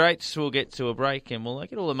 one of the greats. We'll get to a break and we'll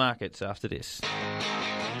look at all the markets after this. Knocks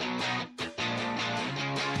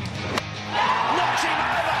him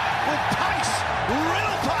over with pace,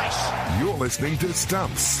 real pace. You're listening to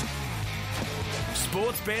Stumps.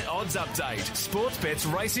 Sportsbet odds update. Sportsbet's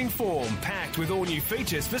racing form packed with all new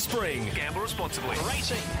features for spring. Gamble responsibly.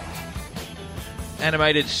 Racing.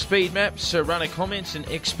 Animated speed maps, runner comments and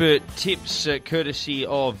expert tips courtesy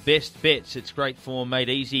of Best Bets. It's great form made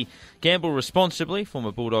easy. Gamble responsibly.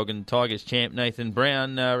 Former Bulldog and Tigers champ Nathan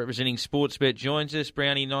Brown representing Sportsbet joins us.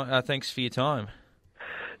 Brownie, thanks for your time.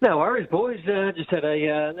 No worries, boys. Just had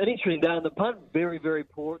an interesting day on the punt. Very, very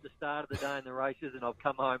poor at the start of the day in the races, and I've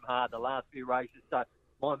come home hard the last few races. So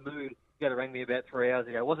my mood, you got to ring me about 3 hours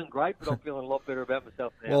ago. It wasn't great, but I'm feeling a lot better about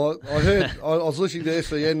myself now. Well, I heard, I was listening to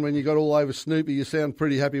SEN when you got all over Snoopy. You sound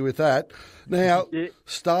pretty happy with that. Now,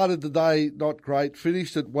 Started the day not great,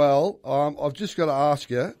 finished it well. I've just got to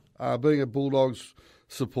ask you, being a Bulldogs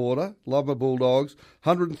supporter, love my Bulldogs.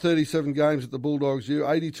 137 games at the Bulldogs,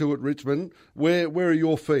 82 at Richmond. Where are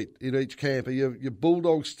your feet in each camp? Are you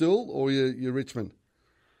Bulldogs still, or you Richmond?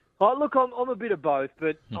 Oh, look, I'm a bit of both,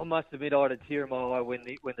 but I must admit I had a tear in my eye when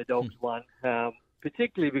the Dogs won,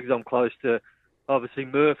 particularly because I'm close to, obviously,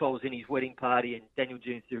 Murph. I was in his wedding party, and Daniel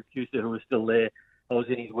June Siracusa, who was still there, I was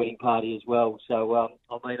in his wedding party as well. So,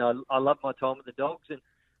 I love my time at the Dogs, and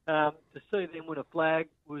to see them win a flag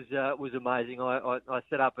was amazing. I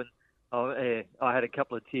set up and I had a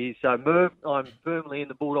couple of tears. So, Murph, I'm firmly in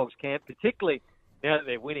the Bulldogs camp, particularly now that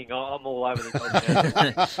they're winning. I'm all over the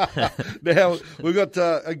Dogs. Now, we've got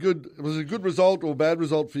it was a good result or bad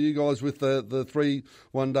result for you guys with the 3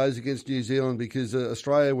 one-days against New Zealand, because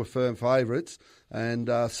Australia were firm favourites and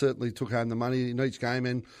certainly took home the money in each game,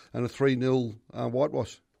 and a 3-0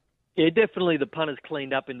 whitewash. Yeah, definitely the punters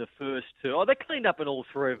cleaned up in the first 2. Oh, they cleaned up in all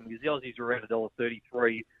 3 of them, because the Aussies were around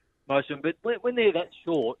 $1.33, most of them. But when they're that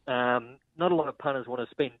short, not a lot of punters want to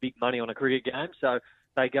spend big money on a cricket game, so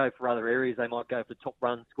they go for other areas. They might go for top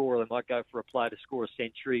run scorer. They might go for a player to score a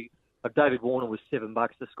century. David Warner was $7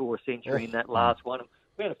 to score a century in that last one.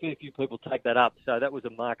 We had a fair few people take that up, so that was a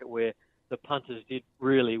market where the punters did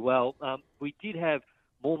really well. We did have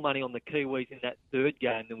more money on the Kiwis in that third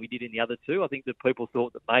game than we did in the other 2. I think that people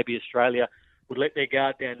thought that maybe Australia would let their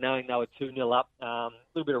guard down knowing they were 2-0 up. A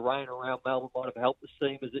little bit of rain around Melbourne might have helped the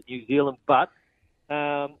seamers at New Zealand, but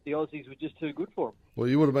the Aussies were just too good for them. Well,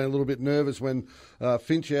 you would have been a little bit nervous when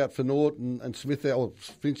Finch out for naught and Smith out. Well,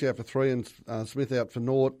 Finch out for 3 and Smith out for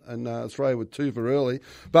naught, and Australia with 2 for early.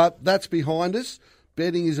 But that's behind us.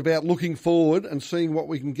 Betting is about looking forward and seeing what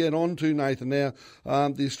we can get on to, Nathan. Now,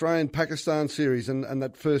 the Australian-Pakistan series and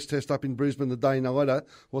that first test up in Brisbane, the day-nighter,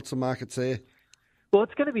 what's the markets there? Well,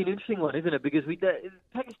 it's going to be an interesting one, isn't it? Because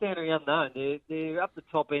Pakistan are unknown. They're up the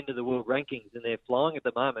top end of the world rankings, and they're flying at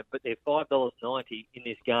the moment, but they're $5.90 in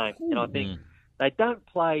this game. And I think they don't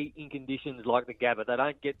play in conditions like the Gabba. They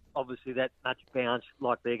don't get, obviously, that much bounce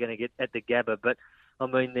like they're going to get at the Gabba. But, I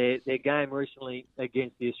mean, their game recently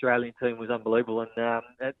against the Australian team was unbelievable. And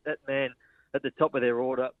that man at the top of their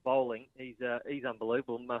order bowling, he's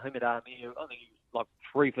unbelievable. Mohamed Amir, I think he was like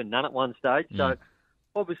 3 for none at one stage. So,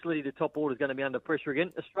 obviously, the top order is going to be under pressure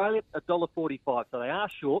again. Australia, $1.45, so they are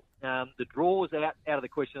short. The draw is out of the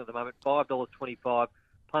question at the moment, $5.25.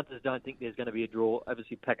 Punters don't think there's going to be a draw.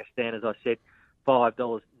 Obviously, Pakistan, as I said,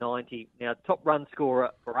 $5.90. Now, top run scorer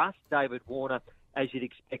for us, David Warner, as you'd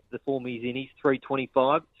expect, the form he's in, he's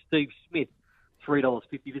 $3.25. Steve Smith, $3.50.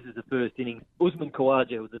 This is the first inning. Usman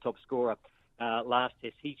Khawaja was the top scorer last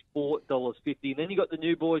test. He's $4.50. And then you got the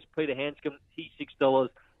new boys, Peter Hanscom, he's $6.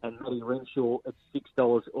 And Matty Renshaw at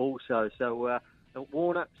 $6 also. So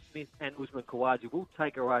Warner, Smith and Usman Khawaja will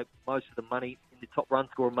take away most of the money in the top run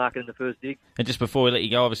scorer market in the first dig. And just before we let you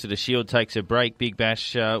go, obviously the Shield takes a break. Big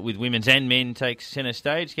Bash with women's and men takes centre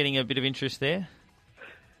stage. Getting a bit of interest there?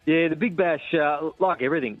 Yeah, the Big Bash, like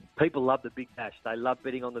everything, people love the Big Bash. They love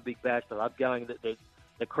betting on the Big Bash. They love going.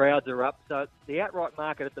 The crowds are up. So the outright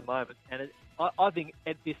market at the moment, and I think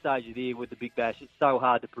at this stage of the year with the Big Bash, it's so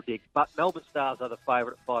hard to predict. But Melbourne Stars are the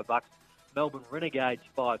favourite at $5. Melbourne Renegades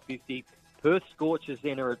 $5.50. Perth Scorchers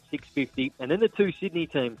enter at $6.50. And then the 2 Sydney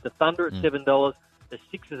teams, the Thunder at $7, the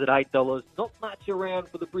Sixers at $8. Not much around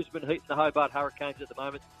for the Brisbane Heat and the Hobart Hurricanes at the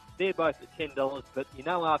moment. They're both at $10. But you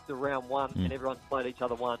know, after round 1 and everyone's played each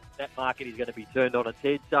other once, that market is going to be turned on its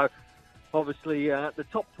head. So obviously the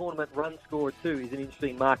top tournament run scorer too is an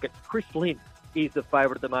interesting market. Chris Lynn is the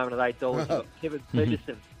favourite at the moment at $8. You've got Kevin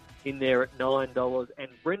Peterson in there at $9. And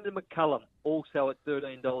Brendan McCullum also at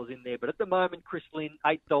 $13 in there. But at the moment, Chris Lynn,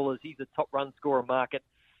 $8. He's the top run scorer market.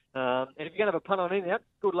 And if you're going to have a punt on anything,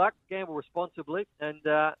 good luck. Gamble responsibly. And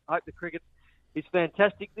hope the cricket is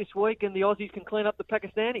fantastic this week and the Aussies can clean up the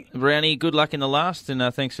Pakistanis. Brownie, good luck in the last, and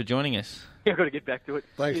thanks for joining us. Yeah, I've got to get back to it.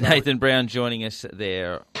 Thanks, Nathan Brown joining us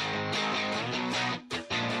there.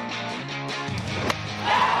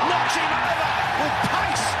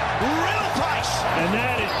 And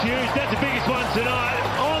that is huge. That's the biggest one tonight.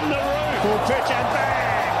 On the roof. Full pitch and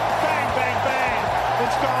bang. Bang, bang, bang.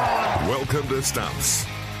 It's gone. Welcome to Stumps.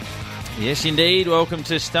 Yes, indeed. Welcome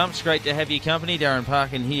to Stumps. Great to have your company. Darren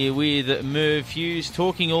Parkin here with Merv Hughes,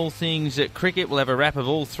 talking all things cricket. We'll have a wrap of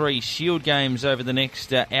all 3 Shield games over the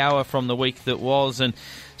next hour from the week that was, and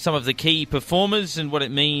some of the key performers and what it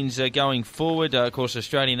means going forward. Of course,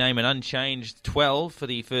 Australia name an unchanged 12 for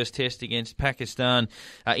the first test against Pakistan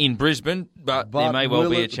in Brisbane, but there may well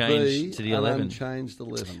be a change to the 11. Unchanged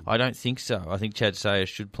 11. I don't think so. I think Chad Sayers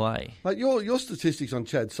should play. Mate, your statistics on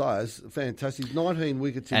Chad Sayers fantastic. 19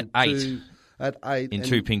 wickets in at 8. at 8. In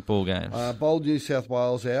 2 pink ball games. Bowled New South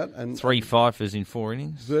Wales out. And 3 fifers in 4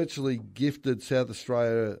 innings. Virtually gifted South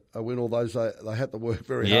Australia a win, although they had to work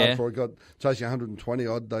very hard for it. Got chasing 120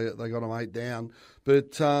 odd, they got them 8 down.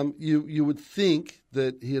 But you would think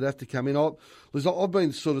that he'd have to come in. I've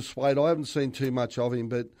been sort of swayed. I haven't seen too much of him,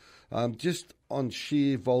 but just on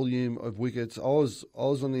sheer volume of wickets, I was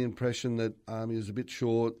on the impression that he was a bit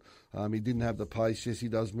short. He didn't have the pace. Yes, he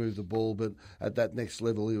does move the ball, but at that next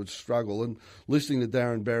level he would struggle. And listening to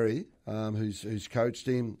Darren Berry, who's coached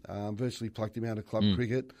him, virtually plucked him out of club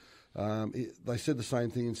cricket. They said the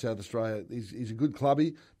same thing in South Australia. He's a good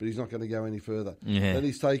clubby, but he's not going to go any further. Yeah. And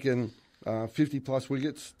he's taken 50-plus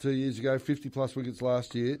wickets 2 years ago, 50-plus wickets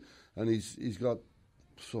last year, and he's got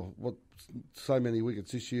so many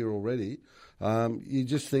wickets this year already. You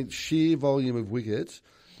just think sheer volume of wickets,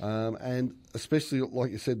 and especially,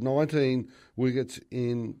 like you said, 19 wickets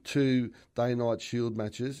in 2 day-night Shield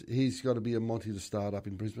matches. He's got to be a Monty to start up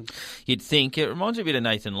in Brisbane. You'd think. It reminds me a bit of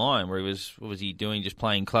Nathan Lyon, where what was he doing, just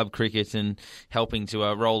playing club cricket and helping to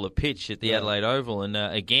roll the pitch at the Adelaide Oval. And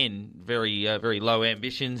again, very low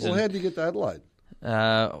ambitions. Well, how did he get to Adelaide?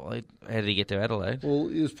 How did he get to Adelaide? Well,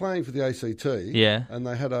 he was playing for the ACT, and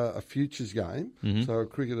they had a futures game, so a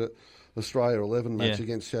cricket Australia 11 match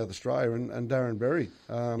against South Australia, and Darren Berry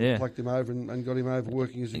plucked him over and got him over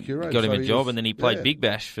working as a curator. Got him a job, and then he played Big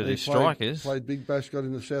Bash for the Strikers. Played Big Bash, got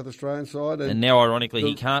in the South Australian side. And now, ironically,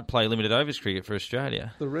 he can't play limited overs cricket for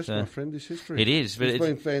Australia. The rest, my friend, is history. It is. But it's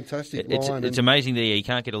been fantastic. It's amazing that he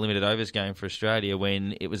can't get a limited overs game for Australia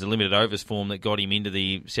when it was a limited overs form that got him into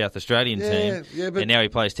the South Australian team, and now he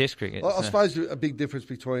plays Test cricket. I suppose a big difference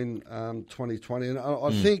between 2020, and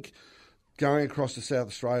I think going across to South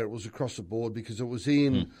Australia, it was across the board because it was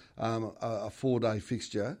in a 4-day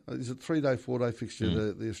fixture. Is it 3-day, 4-day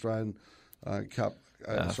fixture, the Australian Cup,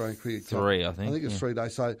 Australian Cricket Cup? 3, I think. I think it's 3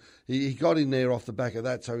 days. So he got in there off the back of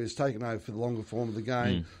that, so he was taken over for the longer form of the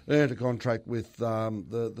game, earned a contract with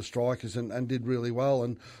the Strikers and did really well.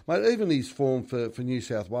 And mate, even his form for New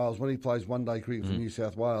South Wales, when he plays one-day cricket for New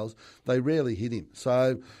South Wales, they rarely hit him.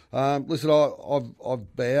 So, listen,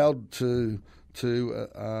 I've bowed to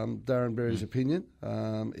Darren Berry's opinion.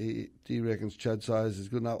 He reckons Chad Sayers is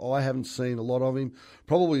good enough. I haven't seen a lot of him.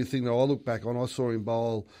 Probably the thing that I look back on, I saw him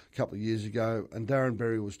bowl a couple of years ago, and Darren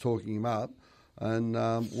Berry was talking him up, and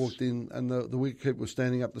walked in, and the wicketkeeper was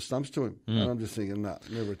standing up the stumps to him. And I'm just thinking, no,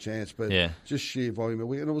 never a chance. But just sheer volume of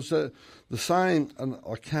wicket. And it was the same, and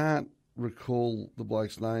I can't recall the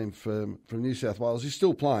bloke's name from New South Wales. He's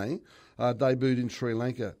still playing. Debuted in Sri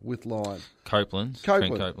Lanka with Lyon. Copeland.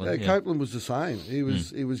 Copeland was the same. He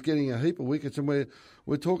was getting a heap of wickets, and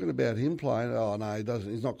we're talking about him playing. Oh no, he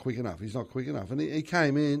doesn't. He's not quick enough. And he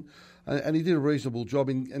came in, and he did a reasonable job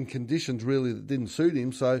in conditions really that didn't suit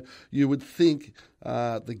him. So you would think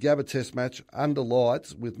the Gabba Test match under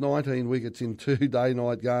lights with 19 wickets in 2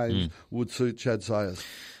 day-night games would suit Chad Sayers.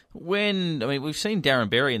 We've seen Darren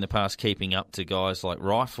Berry in the past keeping up to guys like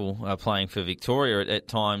Rifle playing for Victoria at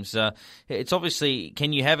times. It's obviously,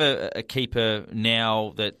 can you have a keeper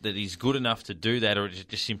now that is good enough to do that, or does it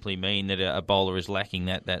just simply mean that a bowler is lacking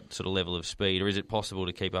that sort of level of speed, or is it possible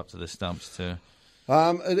to keep up to the stumps too?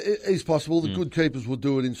 It is possible. The good keepers will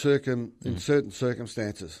do it in certain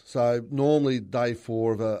circumstances. So normally day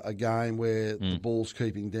 4 of a game where the ball's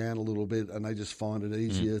keeping down a little bit and they just find it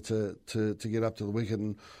easier to get up to the wicket.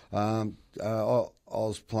 And I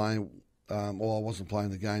was playing, I wasn't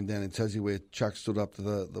playing the game down in Tassie where Chuck stood up to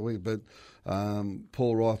the wicket, but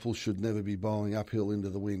Paul Rifle should never be bowling uphill into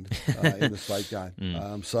the wind in the state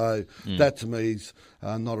game. So that to me is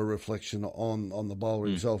not a reflection on the bowler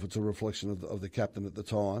himself. It's a reflection of the captain at the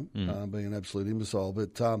time being an absolute imbecile.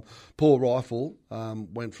 But Paul Rifle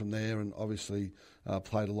went from there and obviously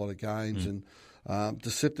played a lot of games and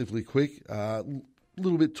deceptively quick. A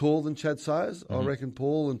little bit taller than Chad Sayers, I reckon,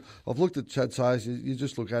 Paul. And I've looked at Chad Sayers. You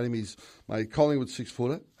just look at him. He's Collingwood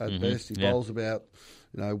 6-footer at best. He bowls about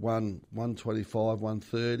 125,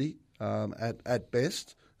 130 at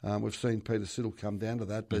best. We've seen Peter Siddle come down to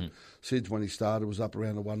that, but Sidge, when he started, was up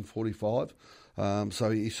around the 145. So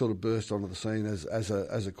he sort of burst onto the scene as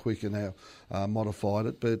a quick and now modified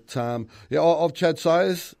it. But of Chad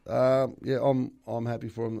Sayers, I'm happy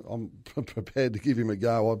for him. I'm prepared to give him a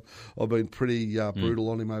go. I've been pretty brutal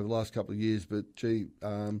on him over the last couple of years, but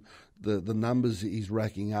the numbers he's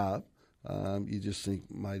racking up, you just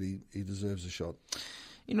think, mate, he deserves a shot.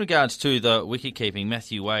 In regards to the wicket-keeping,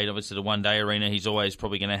 Matthew Wade, obviously the one-day arena, he's always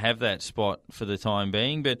probably going to have that spot for the time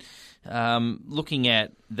being. But looking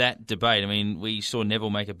at that debate, we saw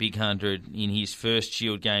Neville make a big 100 in his first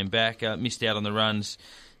Shield game back, missed out on the runs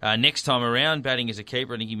next time around, batting as a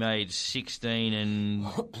keeper. I think he made 16 and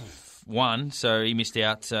won, so he missed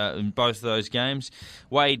out in both of those games.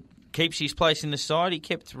 Wade keeps his place in the side. He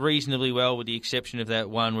kept reasonably well, with the exception of that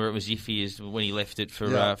one where it was iffy, as when he left it for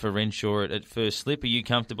Renshaw at first slip. Are you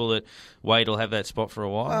comfortable that Wade will have that spot for a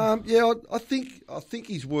while? I think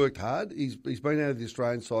he's worked hard. He's been out of the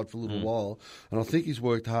Australian side for a little while, and I think he's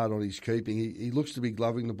worked hard on his keeping. He looks to be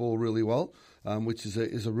gloving the ball really well, which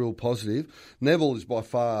is a real positive. Neville is by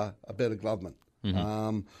far a better gloveman,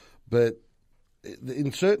 but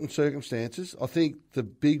in certain circumstances, I think the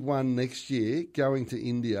big one next year, going to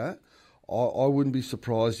India, I wouldn't be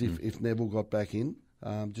surprised if Neville got back in,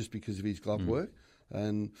 just because of his glove work.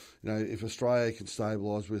 And if Australia can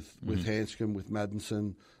stabilise with Hanscom, with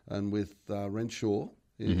Maddinson, and with Renshaw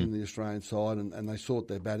in the Australian side, and they sort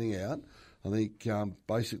their batting out, I think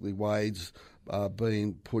basically Wade's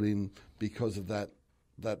being put in because of that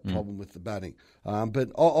problem with the batting.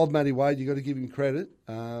 But of Matty Wade, you've got to give him credit.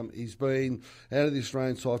 He's been out of the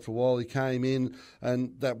Australian side for a while. He came in,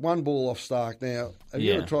 and that one ball off Stark now, have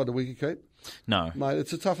you ever tried to wicket keep? No. Mate,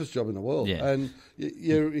 it's the toughest job in the world. Yeah. And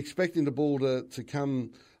you're expecting the ball to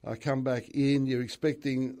come back in. You're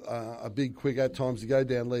expecting a big quick at times to go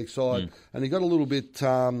down leg side. And he got a little bit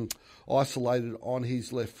isolated on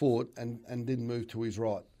his left foot and didn't move to his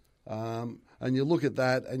right. And you look at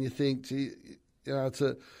that and you think, gee,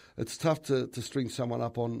 it's tough to string someone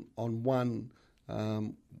up on one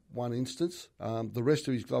instance. The rest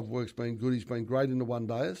of his glove work's been good. He's been great in the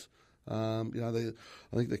one-dayers. I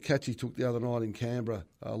think the catch he took the other night in Canberra,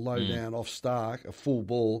 low down off Stark, a full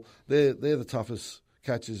ball, they're the toughest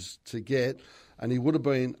catches to get, and he would have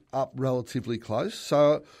been up relatively close.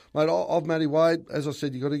 So, mate, of Matty Wade, as I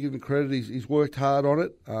said, you've got to give him credit. He's worked hard on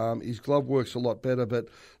it. His glove work's a lot better, but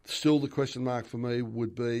still the question mark for me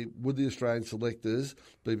would be, would the Australian selectors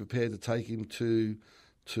be prepared to take him to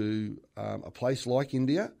a place like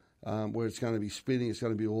India, where it's going to be spinning, it's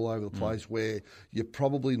going to be all over the place, where you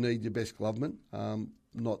probably need your best gloveman,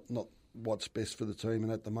 not what's best for the team.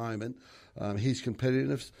 And at the moment, his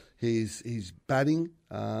competitiveness, his batting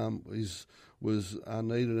was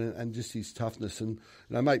needed, and just his toughness. And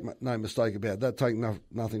make no mistake about that. Take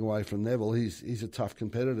nothing away from Neville. He's a tough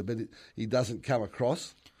competitor, but he doesn't come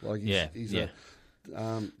across like he's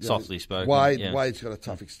softly spoken. Wade's got a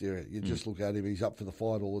tough exterior. You just look at him; he's up for the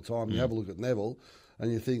fight all the time. You have a look at Neville,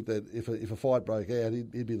 and you think that if a fight broke out,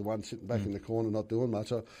 he'd be the one sitting back in the corner not doing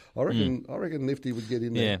much. I reckon Nifty would get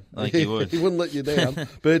in there. Yeah, I think he would. He wouldn't let you down.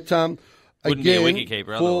 But wouldn't be a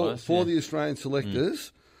wicketkeeper otherwise. For the Australian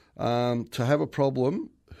selectors to have a problem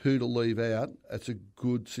who to leave out, it's a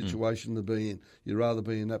good situation to be in. You'd rather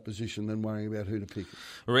be in that position than worrying about who to pick.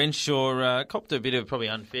 Renshaw copped a bit of probably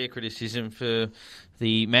unfair criticism for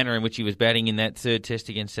the manner in which he was batting in that third test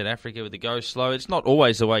against South Africa with the go slow. It's not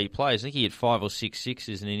always the way he plays. I think he had 5 or 6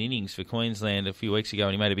 sixes in an innings for Queensland a few weeks ago,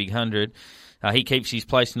 and he made a big 100. He keeps his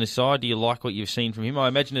place in the side. Do you like what you've seen from him? I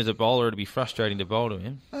imagine as a bowler it'd be frustrating to bowl to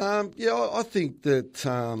him. I think that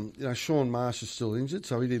Sean Marsh is still injured,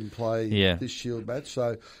 so he didn't play this Shield match,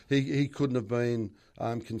 so he couldn't have been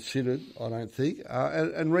considered, I don't think.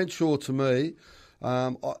 And Renshaw, to me,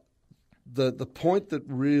 the point that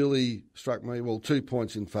really struck me, well, 2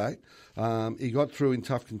 points in fact, he got through in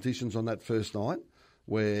tough conditions on that first night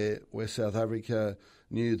where South Africa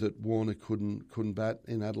knew that Warner couldn't bat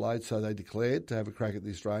in Adelaide, so they declared to have a crack at the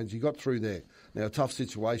Australians. He got through there. Now, a tough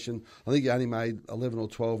situation. I think he only made 11 or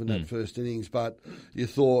 12 in that first innings, but you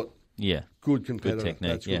thought, good competitor. Good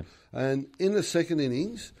technique, that's good. And in the second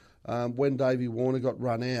innings, when Davey Warner got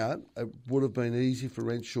run out, it would have been easy for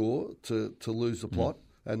Renshaw to lose the plot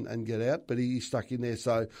and get out, but he stuck in there.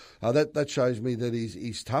 So that shows me that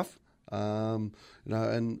he's tough. And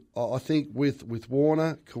I think with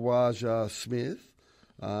Warner, Khawaja, Smith,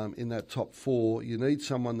 in that top 4, you need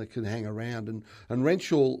someone that can hang around. And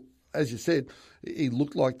Renshaw, as you said, he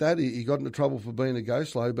looked like that. He got into trouble for being a go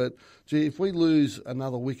slow. But, gee, if we lose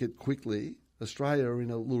another wicket quickly, Australia are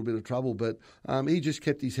in a little bit of trouble. But he just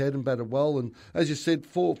kept his head and batted well. And as you said,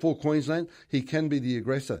 for Queensland, he can be the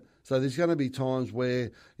aggressor. So there's going to be times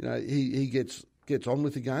where he gets on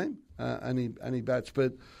with the game and he bats.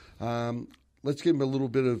 But let's give him a little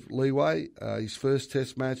bit of leeway. His first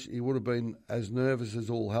test match, he would have been as nervous as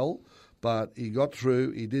all hell, but he got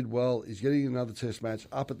through. He did well. He's getting another test match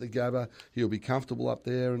up at the Gabba. He'll be comfortable up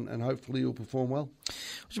there, and hopefully he'll perform well.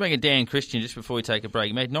 What do you make of Dan Christian, just before we take a break?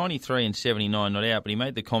 He made 93 and 79 not out, but he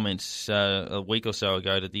made the comments a week or so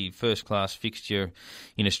ago that the first-class fixture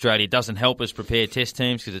in Australia doesn't help us prepare test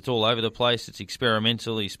teams because it's all over the place. It's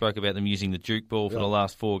experimental. He spoke about them using the Duke ball for the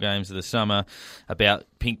last 4 games of the summer, about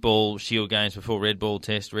pink ball shield games before red ball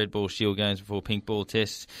test, red ball shield games before pink ball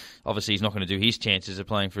tests. Obviously, he's not going to do his chances of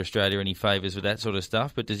playing for Australia any favours with that sort of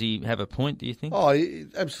stuff, but does he have a point, do you think? Oh,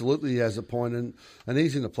 absolutely he has a point, and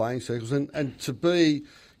he's in the playing circles. And to be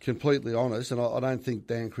completely honest, and I don't think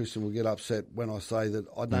Dan Christian will get upset when I say that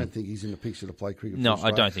I don't think he's in the picture to play cricket. No, for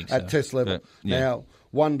Australia I don't think so. At test level. But, yeah. Now,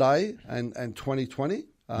 one day and 2020,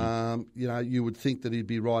 you would think that he'd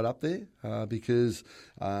be right up there because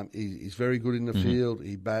he's very good in the field.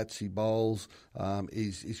 He bats, he bowls.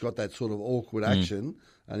 He's got that sort of awkward action,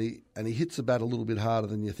 and he hits the bat a little bit harder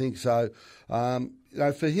than you think. So,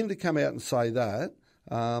 for him to come out and say that,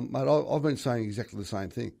 mate, I've been saying exactly the same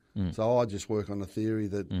thing. So I just work on the theory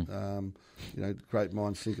that great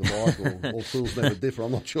minds think alike, or fools never differ.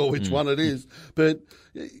 I'm not sure which one it is, but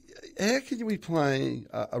how can you be playing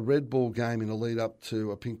a red ball game in the lead up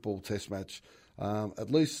to a pink ball test match?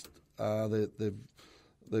 At least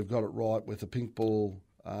they've got it right with a pink ball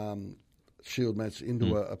shield match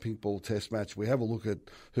into a pink ball test match. We have a look at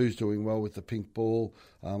who's doing well with the pink ball,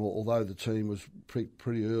 although the team was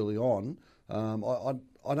pretty early on.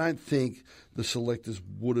 I don't think the selectors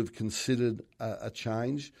would have considered a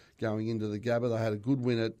change going into the Gabba. They had a good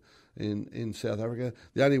win in South Africa.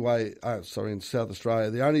 In South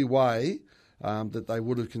Australia. The only way that they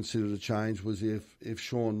would have considered a change was if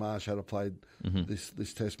Sean Marsh had played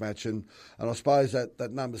this test match. And I suppose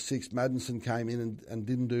that number 6, Maddinson, came in and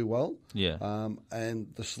didn't do well. Yeah.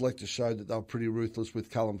 And the selectors showed that they were pretty ruthless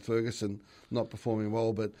with Callum Ferguson not performing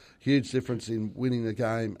well, but huge difference in winning the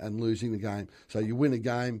game and losing the game. So you win a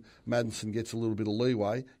game, Maddinson gets a little bit of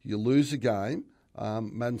leeway. You lose a game,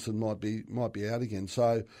 Maddinson might be out again.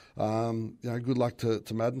 So, good luck to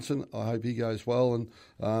Maddinson. I hope he goes well. And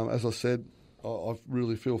as I said, I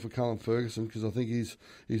really feel for Callum Ferguson because I think he's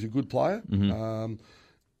a good player.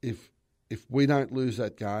 If we don't lose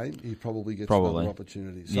that game, he probably gets another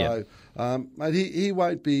opportunity. So, mate, he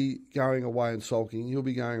won't be going away and sulking. He'll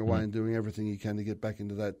be going away and doing everything he can to get back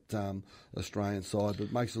into that Australian side. But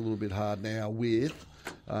it makes it a little bit hard now with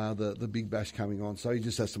the Big Bash coming on. So he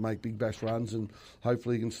just has to make Big Bash runs and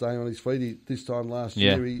hopefully he can stay on his feet. This time last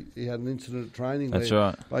year, he had an incident at training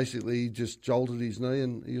where basically he just jolted his knee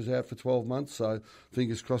and he was out for 12 months. So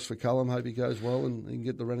fingers crossed for Callum. Hope he goes well and he can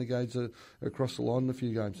get the Renegades across the line in a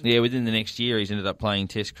few games. Yeah, within the next year he's ended up playing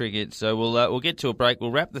Test cricket. So we'll get to a break.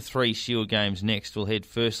 We'll wrap the 3 Shield games next. We'll head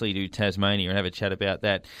firstly to Tasmania and have a chat about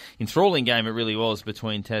that enthralling game it really was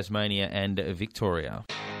between Tasmania and Victoria.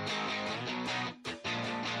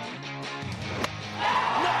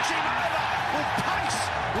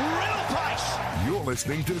 You're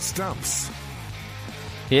listening to Stumps.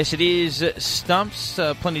 Yes, it is Stumps.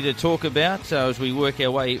 Plenty to talk about as we work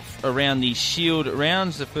our way around the Shield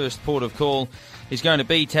rounds. The first port of call is going to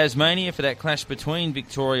be Tasmania for that clash between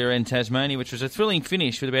Victoria and Tasmania, which was a thrilling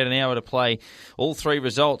finish with about an hour to play. All 3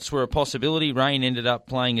 results were a possibility. Rain ended up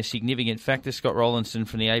playing a significant factor. Scott Rollinson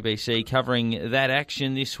from the ABC covering that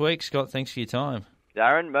action this week. Scott, thanks for your time.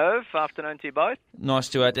 Darren, Merv, afternoon to you both. Nice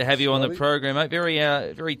to have you on the program, mate.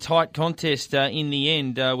 Very tight contest in the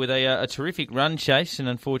end with a terrific run chase, and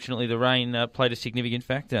unfortunately the rain played a significant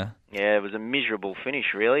factor. Yeah, it was a miserable finish,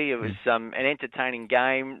 really. It was an entertaining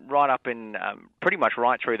game right up in pretty much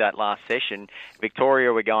right through that last session.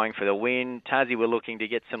 Victoria were going for the win. Tassie were looking to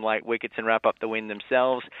get some late wickets and wrap up the win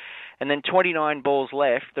themselves. And then 29 balls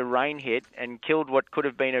left, the rain hit and killed what could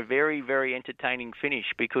have been a very, very entertaining finish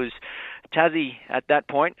because Tassie, at that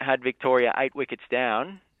point, had Victoria 8 wickets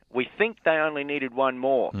down. We think they only needed one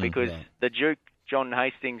more because the Duke, John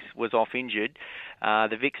Hastings, was off injured.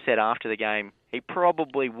 The Vic said after the game he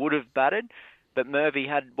probably would have batted, but Murphy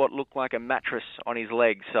had what looked like a mattress on his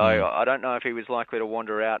leg. So I don't know if he was likely to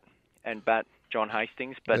wander out and bat John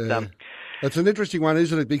Hastings. But it's an interesting one,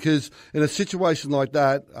 isn't it? Because in a situation like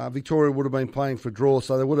that, Victoria would have been playing for draw,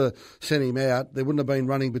 so they would have sent him out. They wouldn't have been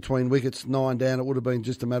running between wickets 9 down. It would have been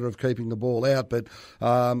just a matter of keeping the ball out. But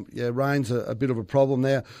rain's a bit of a problem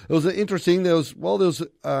there. It was interesting. There was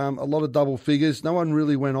a lot of double figures. No one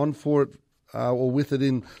really went on for it. Or with it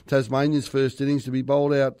in Tasmania's first innings to be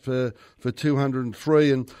bowled out for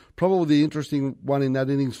 203. And probably the interesting one in that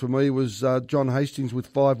innings for me was John Hastings with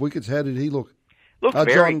 5 wickets. How did he look? Looked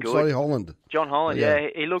very good. Holland. John Holland,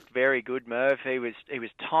 he looked very good, Merv. He was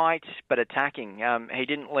tight but attacking. He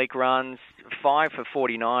didn't leak runs, 5 for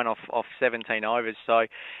 49 off 17 overs, so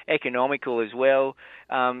economical as well.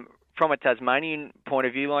 from a Tasmanian point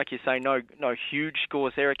of view, like you say, no huge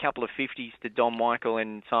scores there. A couple of 50s to Dom Michael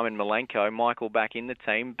and Simon Malenko. Michael back in the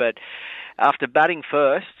team. But after batting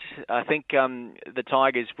first, I think the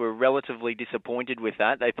Tigers were relatively disappointed with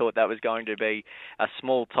that. They thought that was going to be a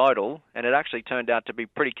small total, and it actually turned out to be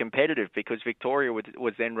pretty competitive because Victoria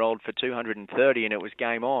was then rolled for 230 and it was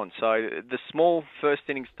game on. So the small first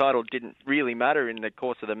innings total didn't really matter in the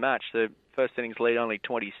course of the match. The first innings lead only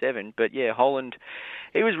 27. But yeah, Holland,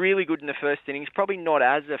 he was really good in the first innings, probably not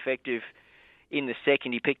as effective in the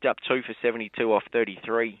second. He picked up 2 for 72 off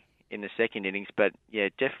 33 in the second innings, but yeah,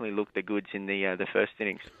 definitely looked the goods in the first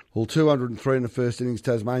innings. Well, 203 in the first innings,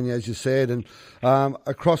 Tasmania, as you said, and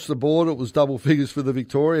across the board it was double figures for the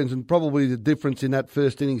Victorians, and probably the difference in that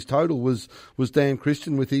first innings total was Dan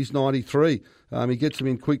Christian with his 93. He gets them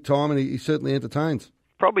in quick time, and he certainly entertains.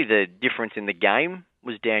 Probably the difference in the game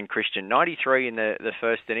was Dan Christian. 93 in the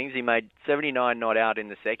first innings. He made 79 not out in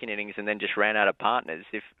the second innings and then just ran out of partners.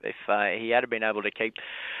 If he had been able to keep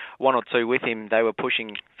one or two with him, they were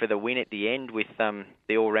pushing for the win at the end with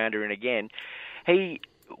the all-rounder in again. He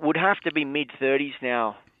would have to be mid-30s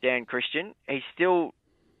now, Dan Christian. He's still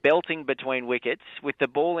belting between wickets. With the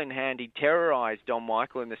ball in hand, he terrorised Dom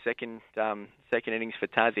Michael in the second innings for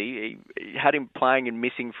Tassie. He had him playing and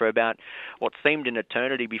missing for about what seemed an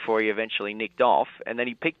eternity before he eventually nicked off. And then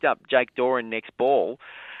he picked up Jake Doran next ball,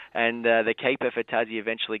 and the keeper for Tassie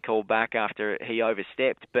eventually called back after he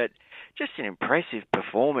overstepped. But just an impressive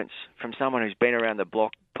performance from someone who's been around the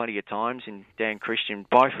block plenty of times in Dan Christian,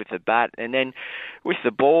 both with the bat. And then with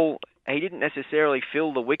the ball, he didn't necessarily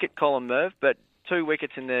fill the wicket column, Merv, but 2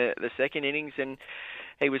 wickets in the second innings, and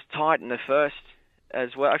he was tight in the first as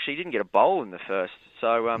well. Actually, he didn't get a bowl in the first.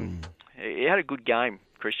 So he had a good game,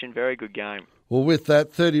 Christian, very good game. Well, with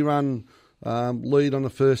that 30-run lead on the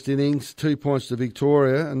first innings, 2 points to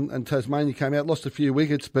Victoria, and Tasmania came out, lost a few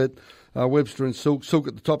wickets, but Webster and Silk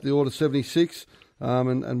at the top of the order, 76,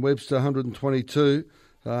 and Webster 122,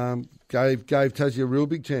 gave Tassie a real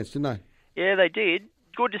big chance, didn't they? Yeah, they did.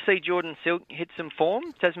 Good to see Jordan Silk hit some form.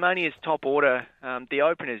 Tasmania's top order, the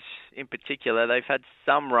openers in particular, they've had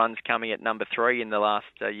some runs coming at number 3 in the last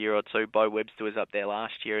year or two. Bo Webster was up there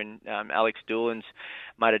last year, and Alex Doolan's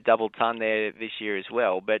made a double ton there this year as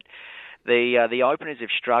well. But the openers have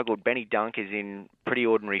struggled. Benny Dunk is in pretty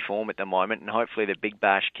ordinary form at the moment, and hopefully the Big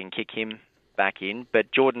Bash can kick him back in.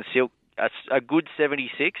 But Jordan Silk, a good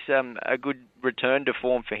 76, a good return to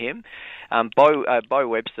form for him. Bo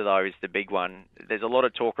Webster, though, is the big one. There's a lot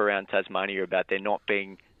of talk around Tasmania about there not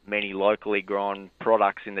being many locally grown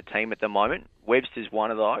products in the team at the moment. Webster's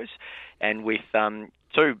one of those, and with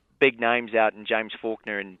 2 big names out in James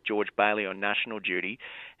Faulkner and George Bailey on national duty,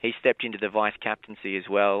 he stepped into the vice-captaincy as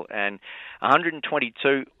well. And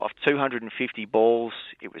 122 off 250 balls.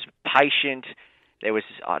 It was patient.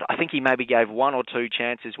 I think he maybe gave 1 or 2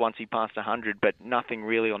 chances once he passed 100, but nothing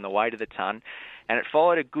really on the way to the ton. And it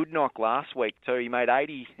followed a good knock last week too. He made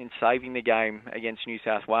 80 in saving the game against New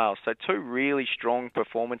South Wales. So 2 really strong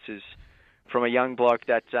performances from a young bloke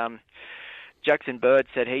that Jackson Bird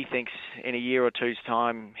said he thinks in a year or two's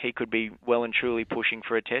time he could be well and truly pushing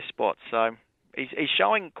for a test spot. So he's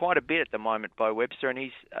showing quite a bit at the moment, Bo Webster, and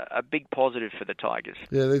he's a big positive for the Tigers.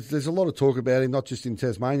 Yeah, there's a lot of talk about him, not just in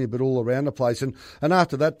Tasmania, but all around the place. And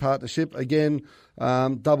after that partnership, again,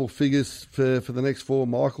 double figures for the next 4,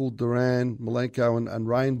 Michael, Duran, Malenko and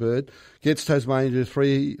Rainbird, gets Tasmania to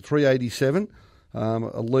 387.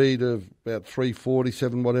 A lead of about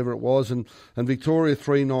 347, whatever it was, and Victoria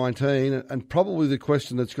 319. And probably the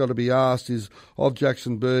question that's got to be asked is of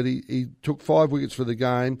Jackson Bird. He took 5 wickets for the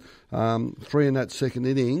game, 3 in that second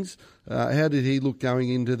innings. How did he look going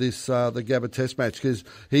into this the Gabba Test match? Because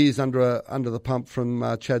he is under the pump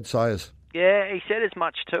from Chad Sayers. Yeah, he said as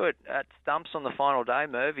much to it at Stumps on the final day,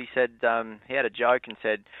 Merv. He said he had a joke and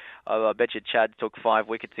said, "Oh, I bet you Chad took 5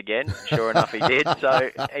 wickets again." Sure enough, he did. So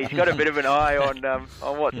he's got a bit of an eye on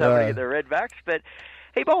what's happening at the Redbacks. But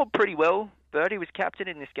he bowled pretty well. Bird, he was captain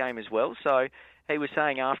in this game as well. So he was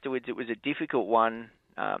saying afterwards it was a difficult one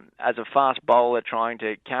as a fast bowler trying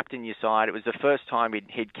to captain your side. It was the first time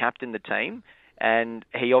he'd captained the team, and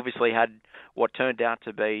he obviously had what turned out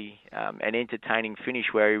to be an entertaining finish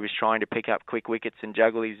where he was trying to pick up quick wickets and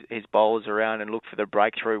juggle his bowlers around and look for the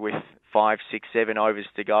breakthrough with 5, 6, 7 overs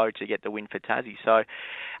to go to get the win for Tassie. So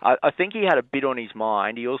I think he had a bit on his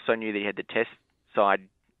mind. He also knew that he had the test side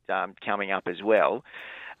coming up as well.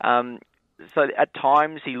 So at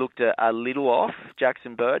times he looked a little off,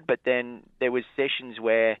 Jackson Bird, but then there was sessions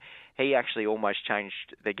where he actually almost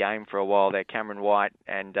changed the game for a while there. Cameron White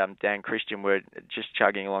and Dan Christian were just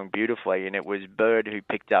chugging along beautifully, and it was Bird who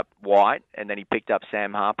picked up White, and then he picked up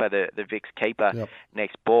Sam Harper, the Vicks keeper,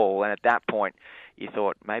 next ball. And at that point, you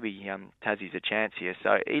thought maybe Tassie's a chance here.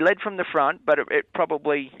 So he led from the front, but it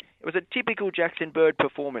was a typical Jackson Bird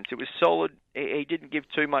performance. It was solid. He didn't give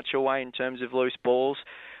too much away in terms of loose balls,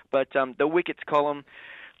 but the wickets column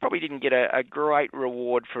probably didn't get a great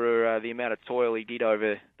reward for the amount of toil he did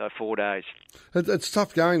over the 4 days. It's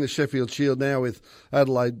tough going, the Sheffield Shield now, with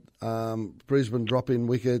Adelaide, Brisbane dropping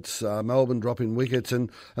wickets, Melbourne dropping wickets, and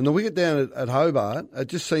the wicket down at Hobart, it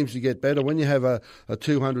just seems to get better. When you have a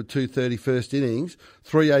 200, 230 first innings,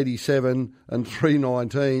 387 and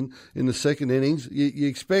 319 in the second innings, you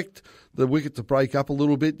expect the wicket to break up a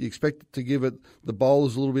little bit. You expect to give it the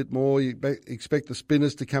bowlers a little bit more. You expect the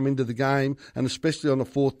spinners to come into the game, and especially on the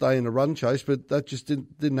fourth day in a run chase. But that just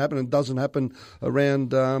didn't happen, and doesn't happen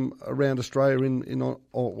around Australia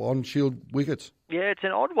on Shield wickets. Yeah, it's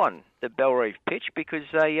an odd one, the Bellerive pitch, because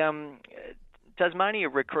Tasmania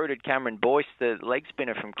recruited Cameron Boyce, the leg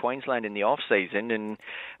spinner from Queensland, in the off-season, and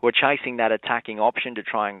were chasing that attacking option to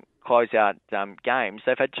try and close out games.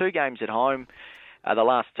 They've had 2 games at home, the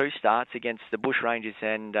last 2 starts against the Bushrangers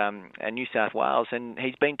and New South Wales, and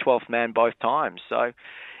he's been 12th man both times. So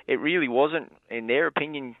it really wasn't, in their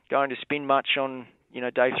opinion, going to spin much on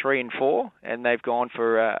day 3 and 4, and they've gone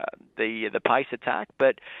for the pace attack.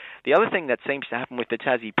 But the other thing that seems to happen with the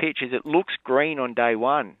Tassie pitch is it looks green on day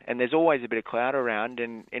 1, and there's always a bit of cloud around.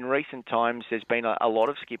 And in recent times, there's been a lot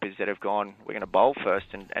of skippers that have gone, we're going to bowl first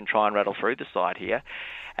and try and rattle through the side here.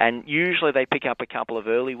 And usually they pick up a couple of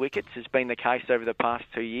early wickets, has been the case over the past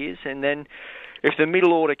 2 years. And then if the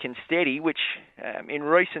middle order can steady, which in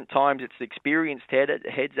recent times it's experienced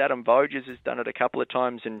heads, Adam Voges has done it a couple of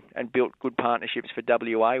times and built good partnerships for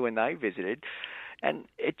WA when they visited. And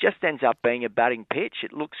it just ends up being a batting pitch.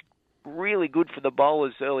 It looks really good for the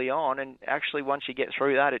bowlers early on, and actually once you get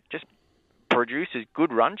through that, it just produces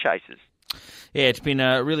good run chases. Yeah, it's been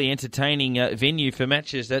a really entertaining venue for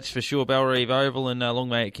matches, that's for sure, Bellerive Oval, and long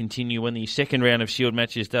may it continue when the second round of Shield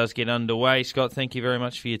matches does get underway. Scott, thank you very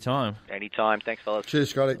much for your time. Anytime. Thanks, fellas.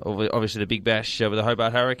 Cheers, Scotty. Obviously, the big bash with the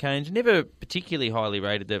Hobart Hurricanes. Never particularly highly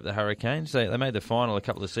rated, the Hurricanes. They made the final a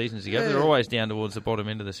couple of seasons ago. Yeah. They're always down towards the bottom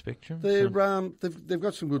end of the spectrum. They've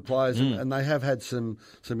got some good players, and they have had some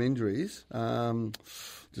injuries.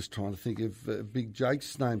 Just trying to think of Big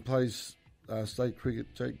Jake's name, plays state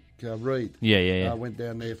cricket, Jake Reid. Yeah. Went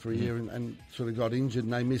down there for a year and sort of got injured,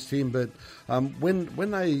 and they missed him. But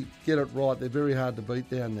when they get it right, they're very hard to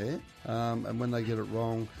beat down there. And when they get it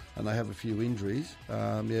wrong and they have a few injuries,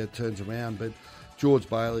 it turns around. But George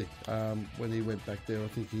Bailey, when he went back there, I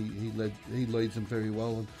think he leads them very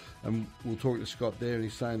well. And we'll talk to Scott there, and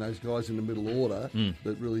he's saying those guys in the middle order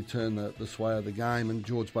that really turn the sway of the game, and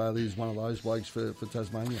George Bailey is one of those blokes for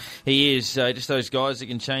Tasmania. He is, just those guys that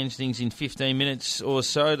can change things in 15 minutes or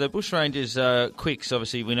so. The Bushrangers quicks,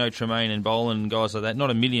 obviously we know Tremaine and Boland and guys like that,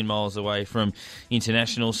 not a million miles away from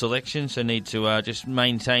international selection, so need to just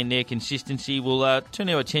maintain their consistency. We'll turn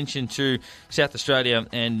our attention to South Australia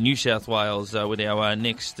and New South Wales with our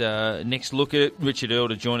next look at it. Richard Earl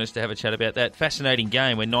to join us to have a chat about that fascinating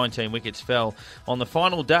game where 19 wickets fell on the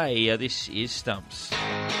final day. This is Stumps. Knocks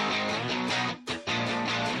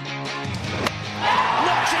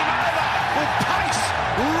him over with pace,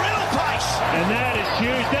 real pace. And that is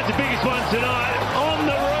huge. That's the biggest one tonight. On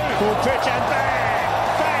the roof. Full pitch and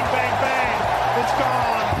bang. Bang, bang, bang. It's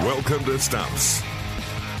gone. Welcome to Stumps.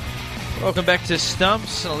 Welcome back to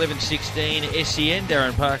Stumps, 11:16 SEN.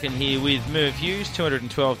 Darren Parkin here with Merv Hughes,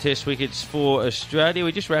 212 test wickets for Australia.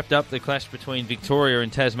 We just wrapped up the clash between Victoria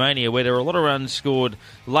and Tasmania, where there were a lot of runs scored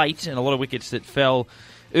late and a lot of wickets that fell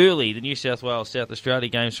early. The New South Wales-South Australia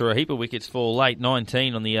games saw a heap of wickets fall late,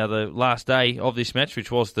 19 on the last day of this match,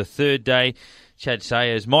 which was the third day. Chad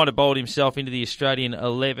Sayers might have bowled himself into the Australian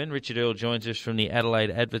 11. Richard Earl joins us from the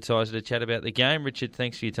Adelaide Advertiser to chat about the game. Richard,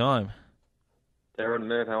 thanks for your time. Darren,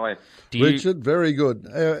 Merv, how are you? Richard, very good.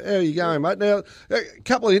 How are you going, mate? Now, a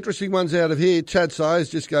couple of interesting ones out of here. Chad Sayers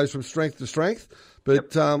just goes from strength to strength,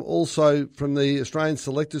 but also from the Australian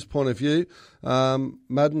selectors' point of view,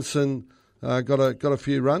 Maddinson got a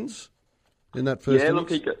few runs in that first innings. Look,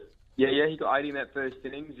 he got 80 in that first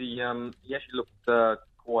innings. He actually looked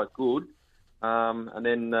quite good, and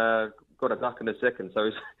then got a duck in the second.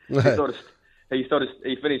 So he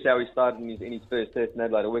he finished how he started in his first test in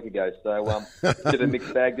Adelaide a week ago. So bit of a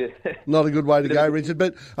mixed bag there. Not a good way to go, Richard.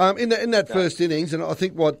 But in that first innings, and I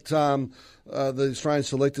think what the Australian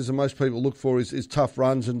selectors and most people look for is tough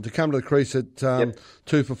runs, and to come to the crease at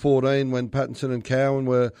 2 for 14 when Pattinson and Cowan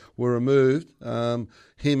were removed,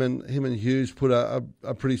 him and Hughes put a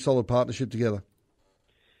pretty solid partnership together.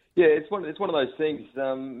 Yeah, it's one of those things.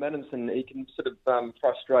 Madison, he can sort of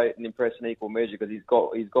frustrate and impress in equal measure because he's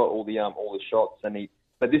got all the shots,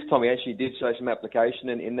 but this time he actually did show some application.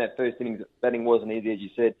 And in that first innings, batting wasn't easy, as you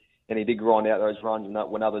said, and he did grind out those runs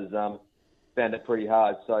when others found it pretty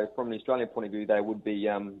hard. So from an Australian point of view, they would be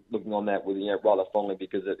looking on that with rather fondly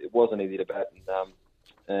because it wasn't easy to bat.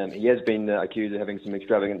 And he has been accused of having some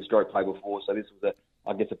extravagant stroke play before, so this was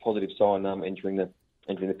a positive sign entering the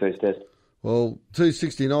first test. Well,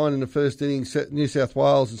 269 in the first innings, New South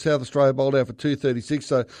Wales and South Australia bowled out for 236,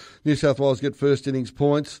 so New South Wales get first innings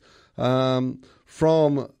points.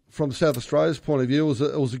 From South Australia's point of view,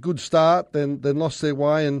 it was a good start, then lost their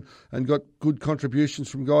way and got good contributions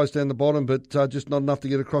from guys down the bottom, but just not enough to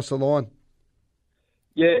get across the line.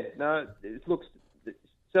 Yeah, no, it looks.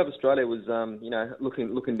 South Australia was,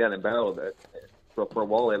 looking down the barrel for a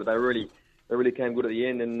while there, but they really came good at the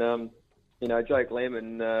end. And Jake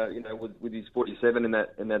Lehmann, with his 47 in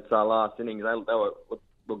that last innings, they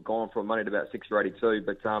were gone from money to about 6 for 82.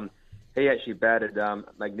 But he actually batted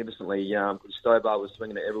magnificently. Stobar was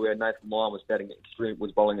swinging it everywhere. Nathan Lyon was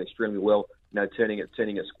bowling extremely well. Turning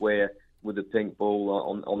it square with the pink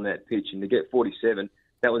ball on that pitch, and to get 47.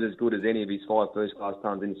 That was as good as any of his 5 first-class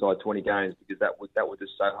tons inside 20 games because that was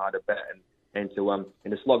just so hard to bat and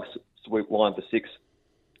to slug sweep line for 6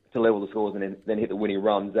 to level the scores and then hit the winning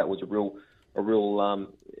runs. That was a real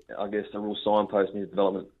signpost in his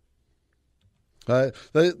development.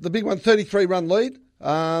 The big one, 33-run lead.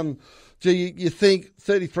 You think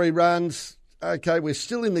 33 runs? Okay, we're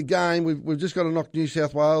still in the game. We've just got to knock New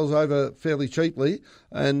South Wales over fairly cheaply,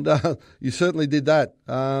 and you certainly did that.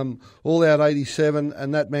 All out 87,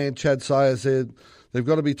 and that man Chad Sayers said they've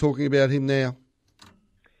got to be talking about him now.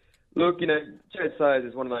 Look, Chad Sayers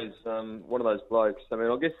is one of those blokes. I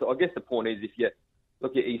mean, I guess the point is if you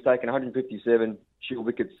look, he's taken 157 Shield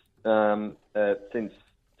wickets since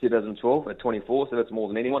 2012 at 24, so that's more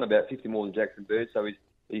than anyone, about 50 more than Jackson Bird. So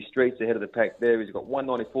he streaks ahead of the pack there. He's got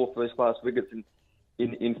 194 first-class wickets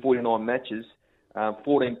in 49 matches,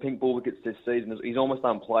 14 pink ball wickets this season. He's almost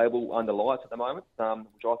unplayable under lights at the moment,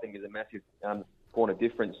 which I think is a massive point of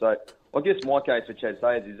difference. So I guess my case for Chad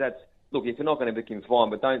Sayers is look, if you're not going to pick him, fine,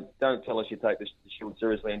 but don't tell us you take the Shield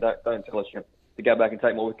seriously, and don't tell us to go back and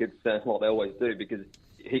take more wickets like they always do, because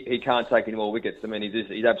he can't take any more wickets. I mean,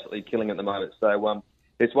 he's absolutely killing at the moment. So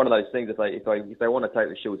it's one of those things. If they want to take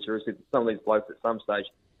the Shield seriously, some of these blokes at some stage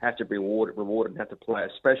have to be rewarded and have to play,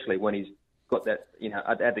 especially when he's got that,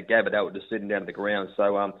 at the Gabba, that would just sitting down at the ground.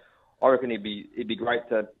 So I reckon it'd be great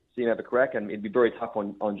to see him have a crack, and it'd be very tough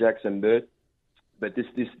on Jackson Bird. But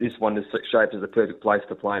this one is shaped as the perfect place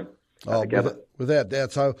to play him. Without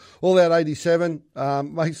doubt. So all that 87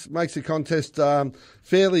 makes the contest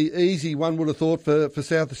fairly easy, one would have thought, for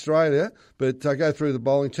South Australia. But go through the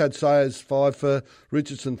bowling. Chad Sayers 5 for,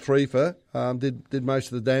 Richardson 3 for, did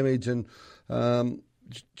most of the damage. And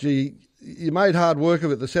you made hard work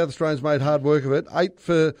of it. The South Australians made hard work of it. 8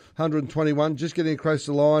 for 121, just getting across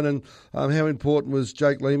the line. And how important was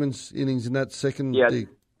Jake Lehmann's innings in that second dig?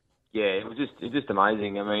 Yeah, it was just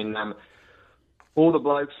amazing. I mean, all the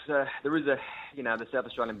blokes, there is the South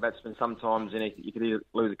Australian batsmen sometimes, you can either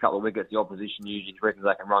lose a couple of wickets, the opposition usually reckons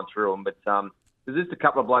they can run through them, but there's just a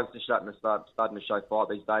couple of blokes just starting to show fight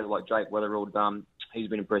these days, like Jake Weatherald. He's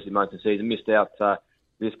been impressive most of the season, missed out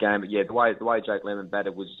this game, but yeah, the way Jake Lehmann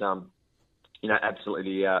batted was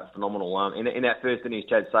absolutely phenomenal. In that first innings,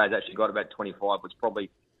 Chad Sayers actually got about 25, which probably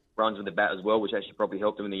runs with the bat as well, which actually probably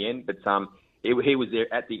helped him in the end, but he was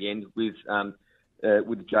there at the end with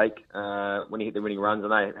Jake when he hit the winning runs,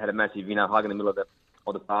 and they had a massive hug in the middle of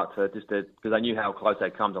the park because they knew how close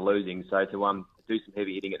they'd come to losing. So to do some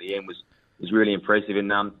heavy hitting at the end was really impressive.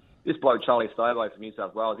 And this bloke Charlie Stobo from New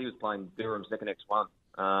South Wales, he was playing Durham's second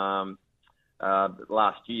X1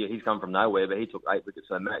 last year. He's come from nowhere, but he took 8 wickets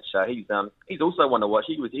for the match. So he's also one to watch.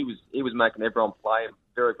 He was making everyone play.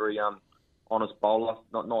 Very very honest bowler.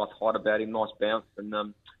 Not nice height about him, nice bounce,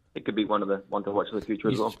 and it could be one to watch for the future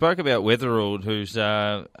as well. You spoke about Weatherald, who's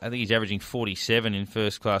I think he's averaging 47 in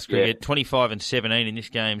first-class cricket, 25 and 17 in this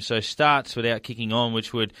game, so starts without kicking on,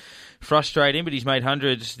 which would frustrate him, but he's made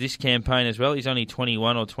hundreds this campaign as well. He's only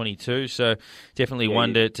 21 or 22, so definitely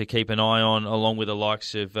one to keep an eye on, along with the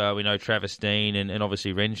likes of, we know, Travis Dean and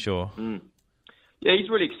obviously Renshaw. Yeah, he's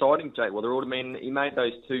really exciting, Jake Wetherald. I mean, he made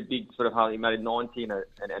those two big sort of, he made a 90 and a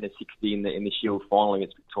 60 in the Shield final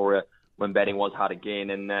against Victoria when batting was hard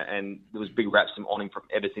again, and there was big raps on him from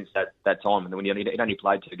ever since that time. And when he'd only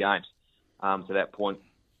played 2 games to that point,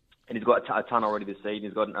 and he's got a ton already this season.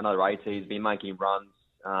 He's got another 80. He's been making runs.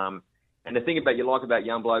 And the thing about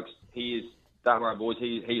young blokes, he is. Don't worry, boys.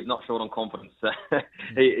 He is not short on confidence.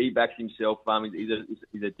 He backs himself.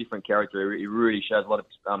 He's a different character. He really shows a lot of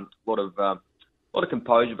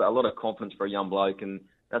composure, but a lot of confidence for a young bloke, and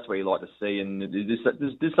that's what you like to see. And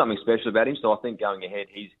there's something special about him. So I think going ahead,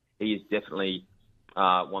 he is definitely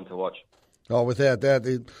one to watch. Oh, without doubt,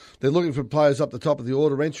 they're looking for players up the top of the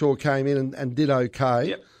order. Renshaw came in and did okay.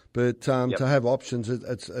 Yep. But to have options,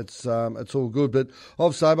 it's all good. But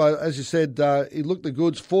of Sabo, as you said, he looked the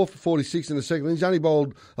goods, 4 for 46 in the second. He's only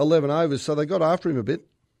bowled 11 overs, so they got after him a bit.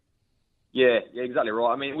 Yeah, exactly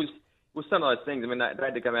right. I mean, it was some of those things. I mean, they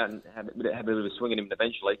had to come out and have a bit of a swing at him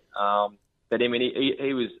eventually. But I mean,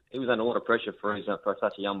 he was under a lot of pressure for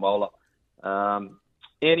such a young bowler. And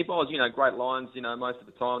he bowls, great lines, most of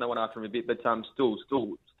the time. They went after him a bit, but still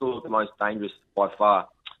the most dangerous by far.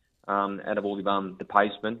 Out of all the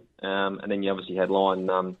pacemen, and then you obviously had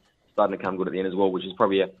Lyon starting to come good at the end as well, which is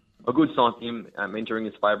probably a good sign for him entering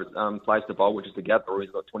his favourite place to bowl, which is the Gabba, where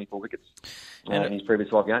he's got 24 wickets in his previous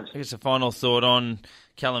 5 games. I guess a final thought on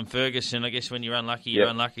Callum Ferguson. I guess when you're unlucky, you're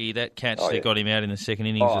unlucky. That catch that got him out in the second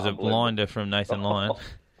innings was a blinder from Nathan Lyon.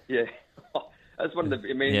 Yeah, that's one of the.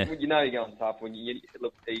 I mean, you're going tough when you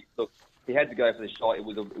look. He had to go for the shot. It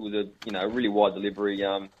was a really wide delivery.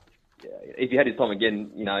 If he had his time again,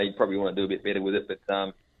 he'd probably want to do a bit better with it. But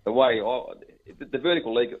the way the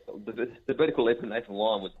vertical leap from Nathan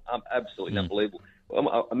Lyon was absolutely unbelievable.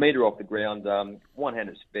 A metre off the ground,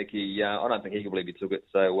 one-handed specky. I don't think he could believe he took it.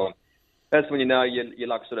 So that's when your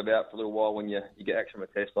luck's sort of out for a little while when you get action from a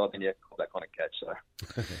test side and you caught that kind of catch. So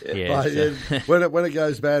when it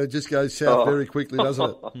goes bad, it just goes south very quickly, doesn't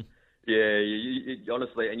it? Yeah, you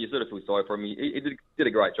honestly, and you sort of feel sorry for him. He did a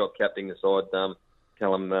great job captaining the side.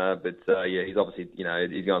 Callum, but he's obviously,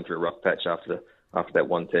 he's going through a rough patch after that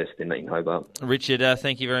one test in Hobart. Richard,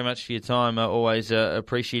 thank you very much for your time. Always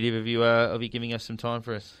appreciative of you giving us some time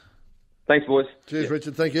for us. Thanks, boys. Cheers,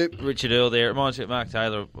 Richard. Thank you. Richard Earl there. It reminds me, Mark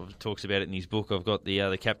Taylor talks about it in his book. I've got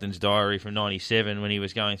the captain's diary from '97 when he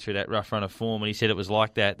was going through that rough run of form, and he said it was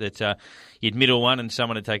like that you'd middle one and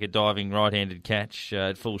someone would take a diving right-handed catch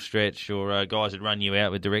at full stretch, or guys would run you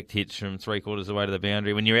out with direct hits from 3/4 of the way to the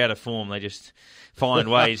boundary. When you're out of form, they just find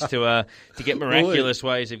ways to get miraculous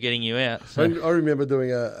ways of getting you out. So. I remember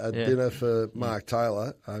doing a dinner for Mark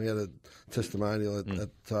Taylor. He had a testimonial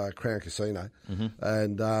at Crown Casino,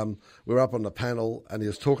 and we were up on the panel, and he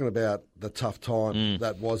was talking about the tough time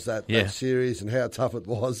that was that series and how tough it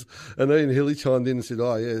was. And Ian Hilly chimed in and said,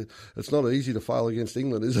 "Oh yeah, it's not easy to fail against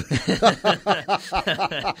England, is it?"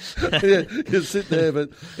 You sit there, but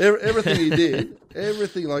everything he did,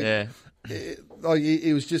 everything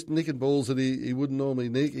he was just nicking balls that he wouldn't normally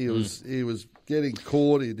nick. He was getting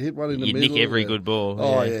caught. He'd hit one in the middle. You'd nick every good ball.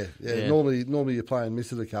 Oh yeah. Normally you play and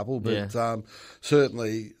miss it a couple, but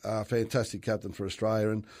certainly a fantastic captain for Australia.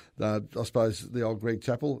 And I suppose the old Greg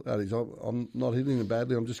Chappell, I'm not hitting him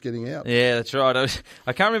badly. I'm just getting out. Yeah, that's right.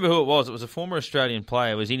 I can't remember who it was. It was a former Australian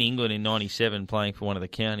player. It was in England in '97 playing for one of the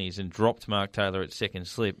counties and dropped Mark Taylor at second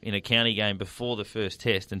slip in a county game before the first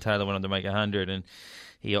test, and Taylor went on to make 100. And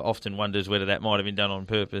he often wonders whether that might have been done on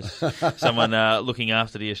purpose. Someone looking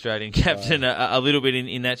after the Australian captain a little bit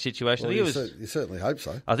in that situation. Well, you certainly hope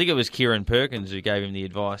so. I think it was Kieran Perkins who gave him the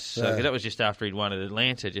advice. Because that was just after he'd won at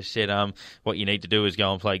Atlanta. Just said, what you need to do is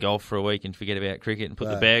go and play golf for a week and forget about cricket and put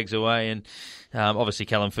the bags away. And obviously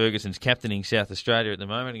Callum Ferguson's captaining South Australia at the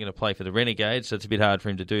moment. He's going to play for the Renegades, so it's a bit hard for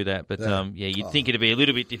him to do that. But you'd think it'd be a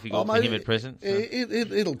little bit difficult for him at present. So.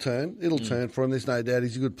 It'll turn. It'll turn for him. There's no doubt.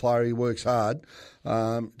 He's a good player. He works hard.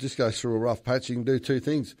 Just goes through a rough patch. You can do two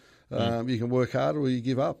things. You can work hard or you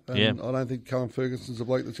give up. And I don't think Callum Ferguson's a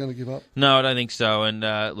bloke that's going to give up. No, I don't think so. And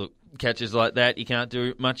look, catches like that, you can't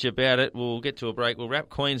do much about it. We'll get to a break. We'll wrap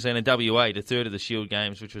Queensland and WA to third of the Shield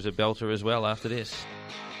games, which was a belter as well after this.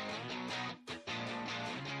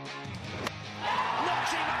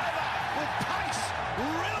 Knocks him over with pace,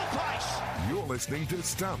 real pace. You're listening to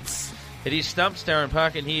Stumps. It is Stumps. Darren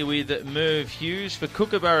Parkin here with Merv Hughes. For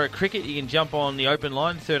Kookaburra Cricket, you can jump on the open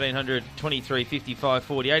line, 1300 23 55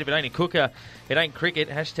 48. If it ain't a cooker, it ain't cricket.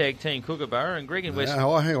 Hashtag Team Kookaburra. And Greg and West...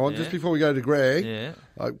 hang on. Just before we go to Greg,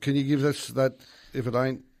 can you give us that, if it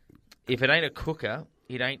ain't... If it ain't a cooker,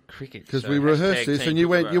 it ain't cricket. Because So we rehearsed this, Team and you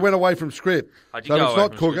Kookaburra. went away from script. I did So go it's away not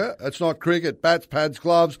from cooker, it's not cricket. Bats, pads,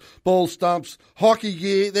 gloves, ball stumps, hockey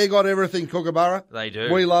gear. They got everything. Kookaburra. They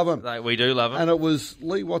do. We love them. We do love them. And it was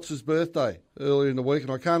Lee Watts' birthday earlier in the week,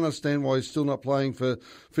 and I can't understand why he's still not playing for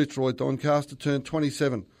Fitzroy Doncaster. Turned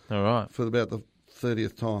 27. All right. For about the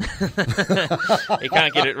 30th time. He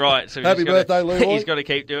can't get it right. So Happy birthday, Leroy. He's got to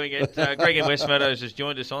keep doing it. Greg in West Meadows has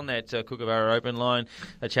joined us on that Kookaburra open line.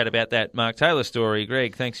 A chat about that Mark Taylor story.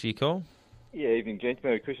 Greg, thanks for your call. Yeah, evening, gents.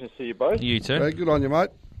 Merry Christmas to you both. You too. Greg, good on you, mate.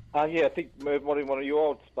 Yeah, I think one of your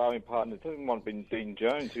old sparring partners, I think it might have been Dean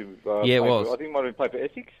Jones, who Yeah, it was. I think it might have been played for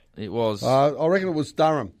Essex. It was. I reckon it was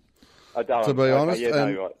Durham. Durham. To be honest. Yeah, no,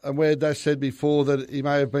 and, you're right. and where Dash said before that he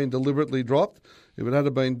may have been deliberately dropped, if it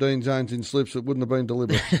had been Dean Jones in slips, it wouldn't have been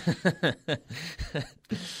deliberate.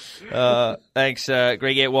 Thanks,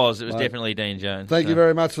 Greg. Yeah, it was. It was Mate. definitely Dean Jones. Thank you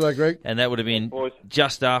very much for that, Greg. And that would have been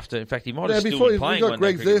just after. In fact, he might have still before been we playing. got one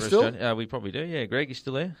Greg's day there cricket for still? Australia. We probably do. Yeah, Greg, you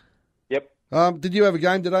still there? Yep. Did you have a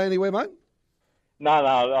game today anywhere, mate? No,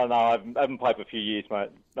 I haven't played for a few years, mate.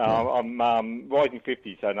 No, I'm rising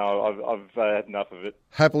 50, so no, I've had enough of it.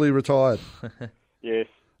 Happily retired. Yes.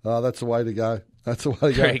 That's the way to go. That's the way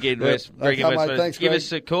to go. Greg in West. Greg in Okay, West. mate, thanks, Give Greg.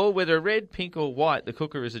 us a call. Whether red, pink or white, the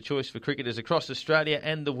cooker is a choice for cricketers across Australia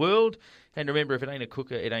and the world. And remember, if it ain't a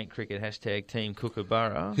cooker, it ain't cricket. # Team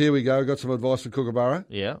Kookaburra. Here we go. Got some advice for Kookaburra.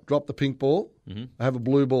 Yeah. Drop the pink ball. Have a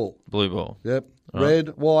blue ball. Blue ball. Yep. All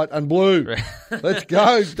Red, white, and blue. Let's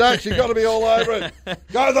go, Dax. You've got to be all over it.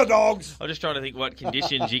 Go the Dogs. I'm just trying to think what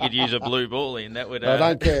conditions you could use a blue ball in. That would. I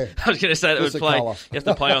don't care. I was going to say that Just would the play. colour. You have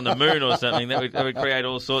to play on the moon or something. That would create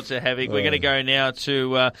all sorts of havoc. We're going to go now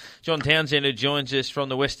to John Townsend, who joins us from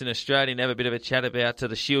the Western Australia, and have a bit of a chat about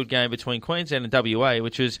the Shield game between Queensland and WA,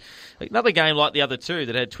 which was another game like the other two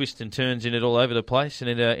that had twists and turns in it all over the place, and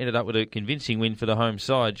it ended up with a convincing win for the home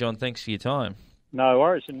side. John, thanks for your time. No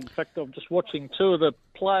worries. In fact, I'm just watching two of the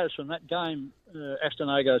players from that game. Ashton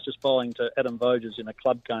Ago's just bowling to Adam Voges in a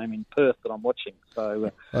club game in Perth that I'm watching.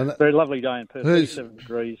 So, very lovely day in Perth, 37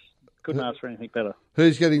 degrees. Couldn't ask for anything better.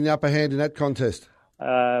 Who's getting the upper hand in that contest?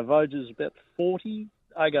 Voges about 40.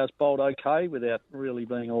 Ago's bowled okay without really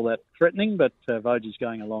being all that threatening, but Voges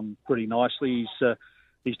going along pretty nicely.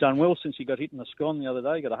 He's done well since he got hit in the scone the other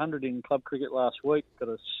day. He got 100 in club cricket last week, got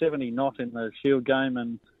a 70 not in the Shield game,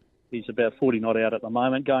 and he's about 40 not out at the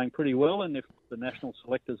moment, going pretty well. And if the national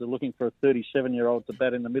selectors are looking for a 37-year-old to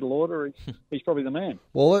bat in the middle order, he's probably the man.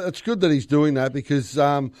 Well, it's good that he's doing that because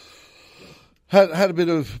had a bit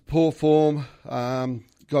of poor form,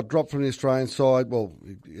 got dropped from the Australian side. Well,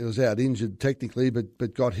 he was out injured technically,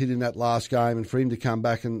 but got hit in that last game. And for him to come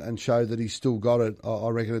back and show that he's still got it, I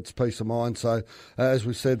reckon it's peace of mind. So, as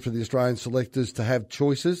we said, for the Australian selectors to have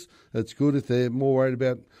choices, it's good. If they're more worried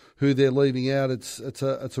about who they're leaving out, it's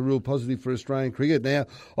a real positive for Australian cricket. Now,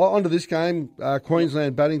 onto this game,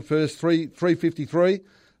 Queensland batting first, 353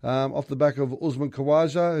 off the back of Usman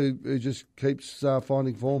Khawaja, who just keeps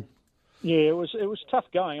finding form. Yeah, it was tough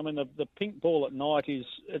going. I mean, the pink ball at night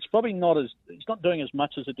it's probably it's not doing as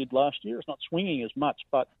much as it did last year. It's not swinging as much,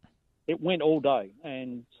 but it went all day,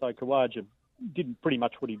 and so Khawaja did pretty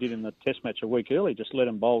much what he did in the Test match a week earlier. Just let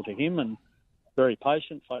him bowl to him, and very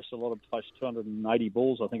patient. Faced 280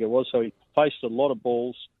 balls, I think it was. So he faced a lot of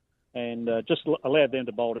balls, and just allowed them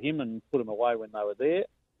to bowl to him and put them away when they were there.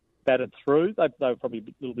 Batted through. They were probably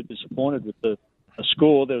a little bit disappointed with the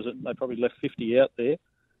score. They probably left 50 out there.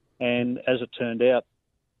 And as it turned out,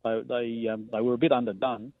 they were a bit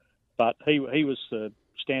underdone, but he was the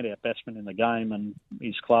standout batsman in the game, and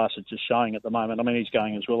his class is just showing at the moment. I mean, he's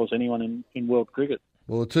going as well as anyone in world cricket.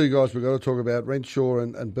 Well, the two guys we've got to talk about, Renshaw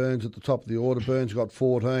and Burns at the top of the order. Burns got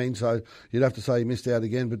 14, so you'd have to say he missed out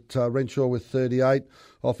again, but Renshaw with 38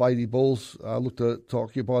 off 80 balls looked to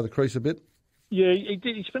occupy the crease a bit. Yeah, he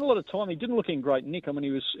did. He spent a lot of time. He didn't look in great nick. I mean,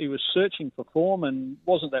 he was searching for form and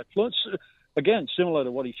wasn't that fluent. Again, similar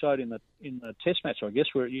to what he showed in the Test match, I guess,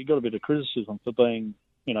 where you got a bit of criticism for being,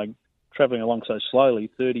 travelling along so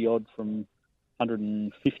slowly, 30 odd from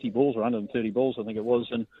 150 balls or 130 balls, I think it was,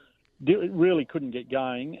 and really couldn't get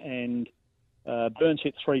going. And Burns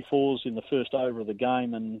hit 3 fours in the first over of the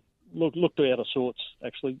game and looked out of sorts.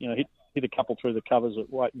 Actually, hit a couple through the covers at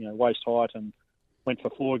waist height and went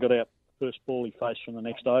for 4. Got out first ball he faced from the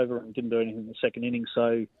next over and didn't do anything in the second innings.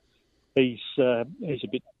 So. He's a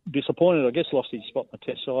bit disappointed, I guess, lost his spot in the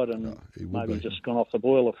Test side and maybe just gone off the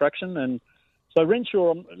boil a fraction. And so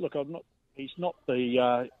Renshaw, he's not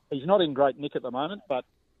in great nick at the moment, but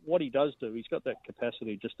what he does do, he's got that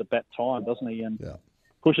capacity just to bat time, doesn't he? And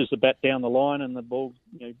pushes the bat down the line, and the ball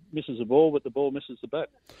misses the ball, but the ball misses the bat.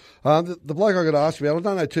 The bloke I got to ask you about, I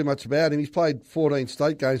don't know too much about him. He's played 14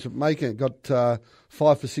 state games, but Macon got 5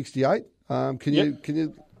 for 68. Can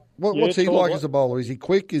you? What's he like as a bowler? Is he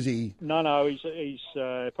quick? Is he? No. He's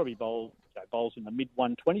probably bowls in the mid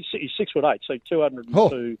 120s. He's 6'8", so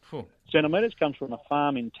 202 centimetres. Comes from a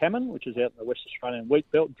farm in Tamman, which is out in the West Australian wheat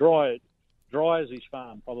belt. Dry as his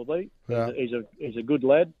farm, probably. Yeah. He's a good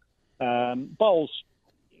lad. Bowls,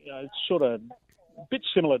 sort of a bit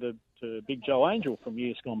similar to Big Joe Angel from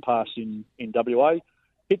years gone past in WA.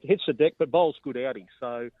 Hits the deck, but bowls good outies.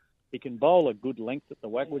 So he can bowl a good length at the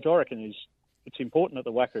whack, which I reckon it's important at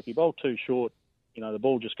the whacker. If you bowl too short, the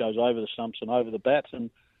ball just goes over the stumps and over the bat. And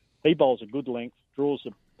he bowls a good length, draws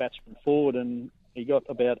the batsman forward, and he got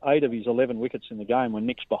about 8 of his 11 wickets in the game when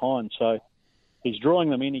Nick's behind. So he's drawing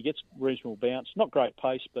them in. He gets reasonable bounce. Not great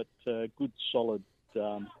pace, but good, solid.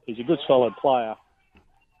 He's a good, solid player.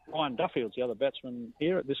 Ryan Duffield's the other batsman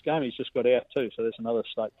here at this game. He's just got out too, so there's another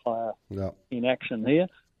state player in action here.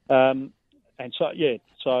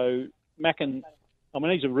 So Mackin,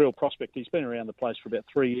 he's a real prospect. He's been around the place for about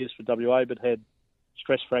 3 years for WA, but had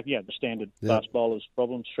stress fractures, the standard fast bowlers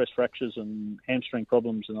problems, stress fractures and hamstring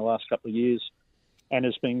problems in the last couple of years, and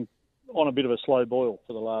has been on a bit of a slow boil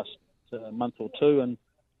for the last month or two, and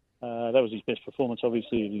that was his best performance,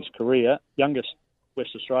 obviously, in his career. Youngest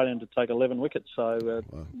West Australian to take 11 wickets, so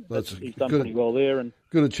he's done pretty well there. And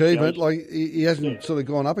good achievement. He hasn't sort of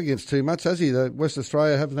gone up against too much, has he? The West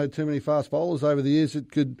Australia haven't had too many fast bowlers over the years that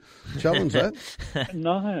could challenge that.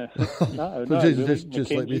 No.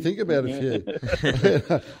 Just let me think about a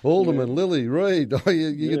few. Alderman, Lilly, Reid.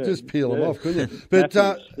 You could just peel them off, couldn't you? But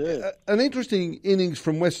an interesting innings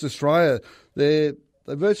from West Australia. They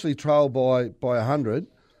virtually trailed by 100.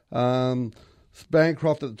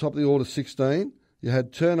 Bancroft at the top of the order, 16. You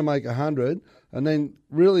had Turner make 100, and then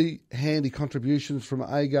really handy contributions from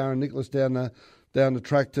Agar and Nicholas down the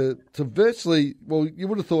track to virtually, well, you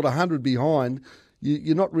would have thought 100 behind.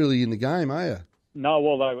 You're not really in the game, are you? No,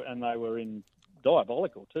 well, they were in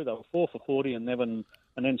diabolical too. They were 4 for 40 and then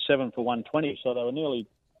 7 for 120, so they were nearly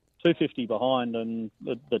 250 behind and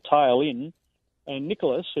the tail in. And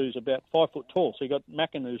Nicholas, who's about 5 foot tall, so you got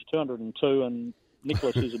Mackin, who's 202, and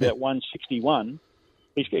Nicholas is about 161.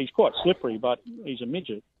 He's quite slippery, but he's a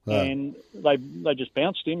midget. Yeah. And they just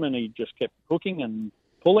bounced him, and he just kept hooking and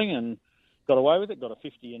pulling and got away with it, got a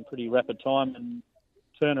 50 in pretty rapid time. And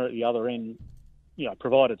Turner at the other end,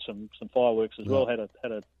 provided some fireworks as well, had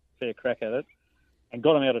a fair crack at it and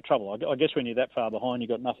got him out of trouble. I guess when you're that far behind, you've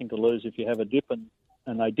got nothing to lose if you have a dip,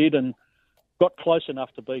 and they did, and got close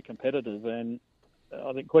enough to be competitive. And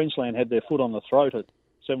I think Queensland had their foot on the throat at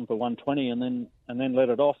 7 for 120 and then let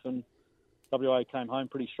it off, and WA came home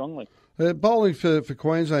pretty strongly. Bowling for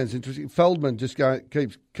Queensland is interesting. Feldman just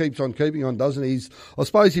keeps on keeping on, doesn't he? I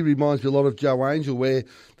suppose he reminds me a lot of Joe Angel, where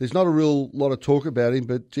there's not a real lot of talk about him,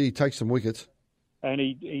 but he takes some wickets. And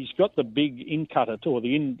he's got the big in-cutter too, or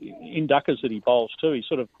the in-duckers that he bowls too. He's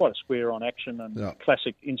sort of quite a square on action and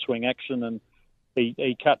classic in-swing action, and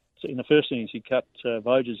he cut, in the first innings, he cut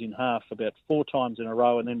Voges in half about 4 times in a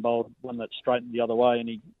row, and then bowled one that straightened the other way, and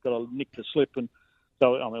he got a nick to slip, and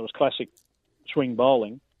so it was classic swing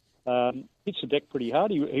bowling. Hits the deck pretty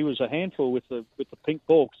hard. He was a handful with the pink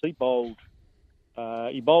ball, because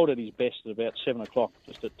he bowled at his best at about 7 o'clock,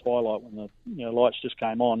 just at twilight when the lights just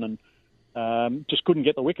came on, and just couldn't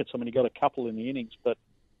get the wickets. He got a couple in the innings, but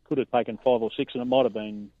could have taken 5 or 6, and it might have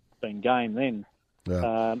been game then.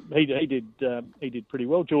 Yeah. He did pretty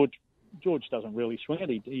well. George doesn't really swing it.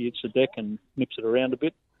 He hits the deck and nips it around a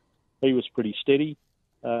bit. He was pretty steady.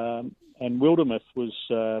 And Wildermuth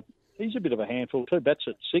was he's a bit of a handful too. Bats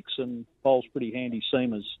at 6 and bowls pretty handy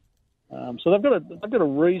seamers. So they've got a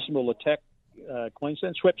reasonable attack.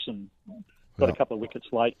 Queensland. Swepson got a couple of wickets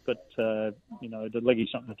late, but the leggy's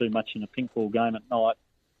not going to do much in a pink ball game at night.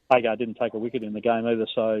 Agar didn't take a wicket in the game either,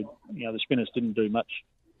 so the spinners didn't do much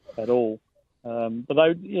at all. But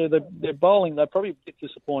they're bowling. They're probably a bit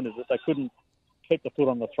disappointed that they couldn't keep the foot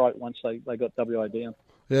on the throat once they got WA down.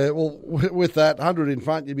 Yeah, well, with that 100 in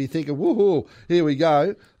front, you'd be thinking, woohoo, here we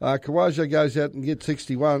go. Kawaja goes out and gets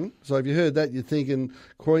 61. So if you heard that, you're thinking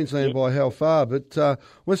Queensland by how far? But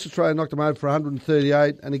West Australia knocked them over for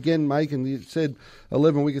 138. And again, Macon, you said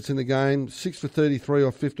 11 wickets in the game, 6 for 33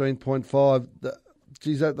 off 15.5.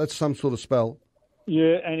 Geez, that's some sort of spell.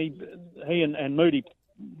 Yeah, and he and Moody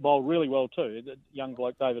bowled really well too. The young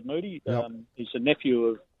bloke David Moody, he's the nephew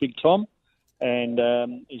of Big Tom,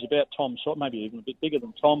 and he's about Tom's size, maybe even a bit bigger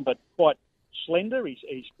than Tom, but quite slender.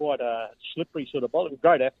 He's quite a slippery sort of bowler,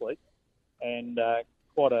 great athlete, and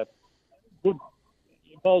quite a good,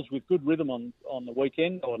 bowls with good rhythm on the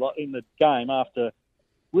weekend or in the game after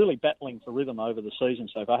really battling for rhythm over the season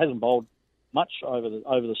so far. Hasn't bowled much over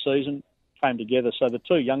the season. Came together. So the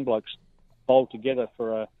two young blokes bowled together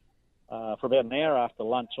for about an hour after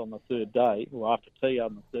lunch on the third day, or after tea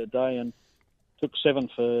on the third day, and took 7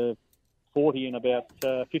 for 40 in about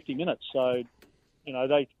 50 minutes. So,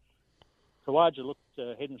 Khawaja looked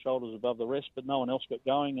head and shoulders above the rest, but no one else got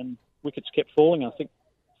going, and wickets kept falling. I think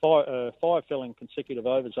five fell in consecutive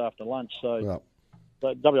overs after lunch. So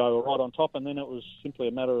WA were right on top, and then it was simply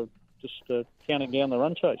a matter of just counting down the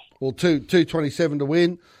run chase. Well, 227 to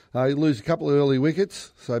win. You lose a couple of early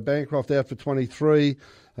wickets. So Bancroft out for 23.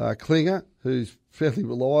 Klinger, who's fairly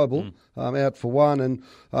reliable, out for 1. And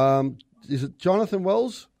is it Jonathan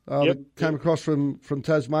Wells? Came across from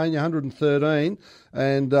Tasmania, 113.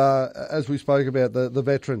 And as we spoke about, the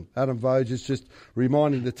veteran, Adam Voge, is just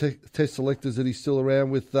reminding the test selectors that he's still around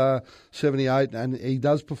with 78. And he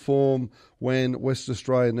does perform when Western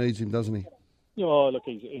Australia needs him, doesn't he? Oh, look,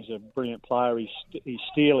 he's a brilliant player. He's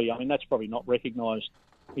steely. I mean, that's probably not recognised.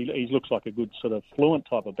 He looks like a good sort of fluent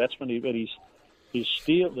type of batsman, but the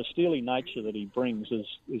steely nature that he brings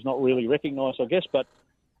is not really recognised, I guess. But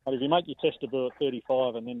if you make your test debut at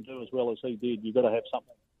 35 and then do as well as he did, you've got to have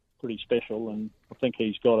something pretty special, and I think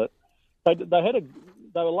he's got it. They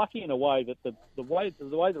were lucky in a way that the way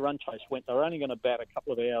the run chase went, they were only going to bat a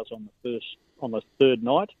couple of hours on the third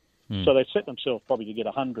night. So they set themselves probably to get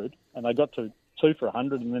 100, and they got to 2 for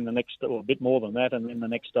 100, and then the next, or a bit more than that, and then the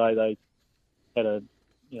next day they had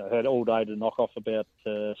all day to knock off about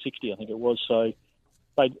 60, I think it was. So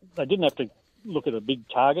they didn't have to look at a big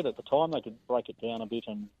target at the time. They could break it down a bit,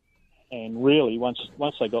 and really once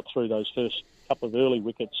they got through those first couple of early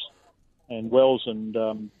wickets, and Wells and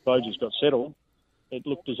Voges got settled, it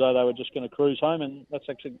looked as though they were just going to cruise home, and that's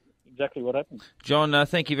actually exactly what happened. John,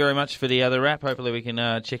 thank you very much for the other wrap. Hopefully we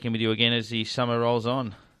can check in with you again as the summer rolls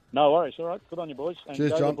on. No worries. All right. Good on you, boys. And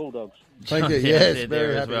cheers, go John. The Bulldogs. Thank you. Yes, very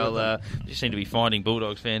there happy as well. with You seem to be finding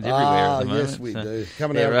Bulldogs fans everywhere at the moment. Yes, we do.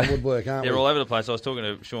 Coming out of the woodwork, aren't we? They're all over the place. I was talking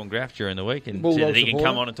to Sean Graff during the week and Bulldog said that he can supporter.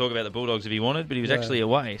 come on and talk about the Bulldogs if he wanted, but he was actually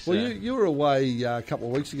away. So. Well, you were away a couple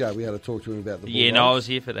of weeks ago. We had to talk to him about the Bulldogs. Yeah, no, I was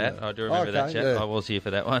here for that. Yeah. I do remember that chat. I was here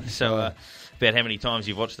for that one. So about how many times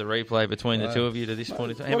you've watched the replay between the two of you to this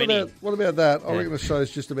point in time? What about that? I reckon the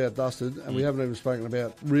show's just about dusted, and we haven't even spoken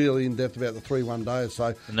about really in depth about the 3-1 days.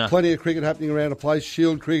 So plenty of cricket happening around the place.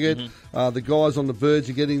 Shield cricket. The guys on the verge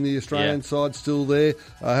of getting the Australian side still there.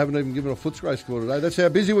 Haven't even given a Footscray score today. That's how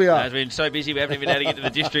busy we are. It's been so busy we haven't even had to get to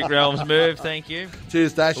the district realms. Merv, thank you.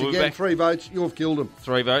 Cheers, Dash. We'll Again, 3 votes. You've killed them.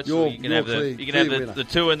 3 votes. You can have the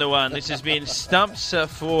 2 and the 1. This has been Stumps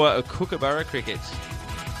for Kookaburra Cricket.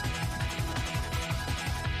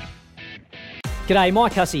 G'day,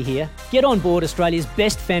 Mike Hussey here. Get on board Australia's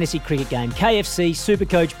best fantasy cricket game, KFC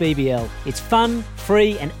Supercoach BBL. It's fun,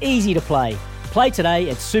 free and easy to play. Play today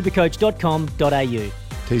at supercoach.com.au.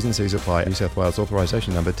 T's and C's apply. New South Wales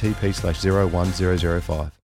authorisation number TP/01005.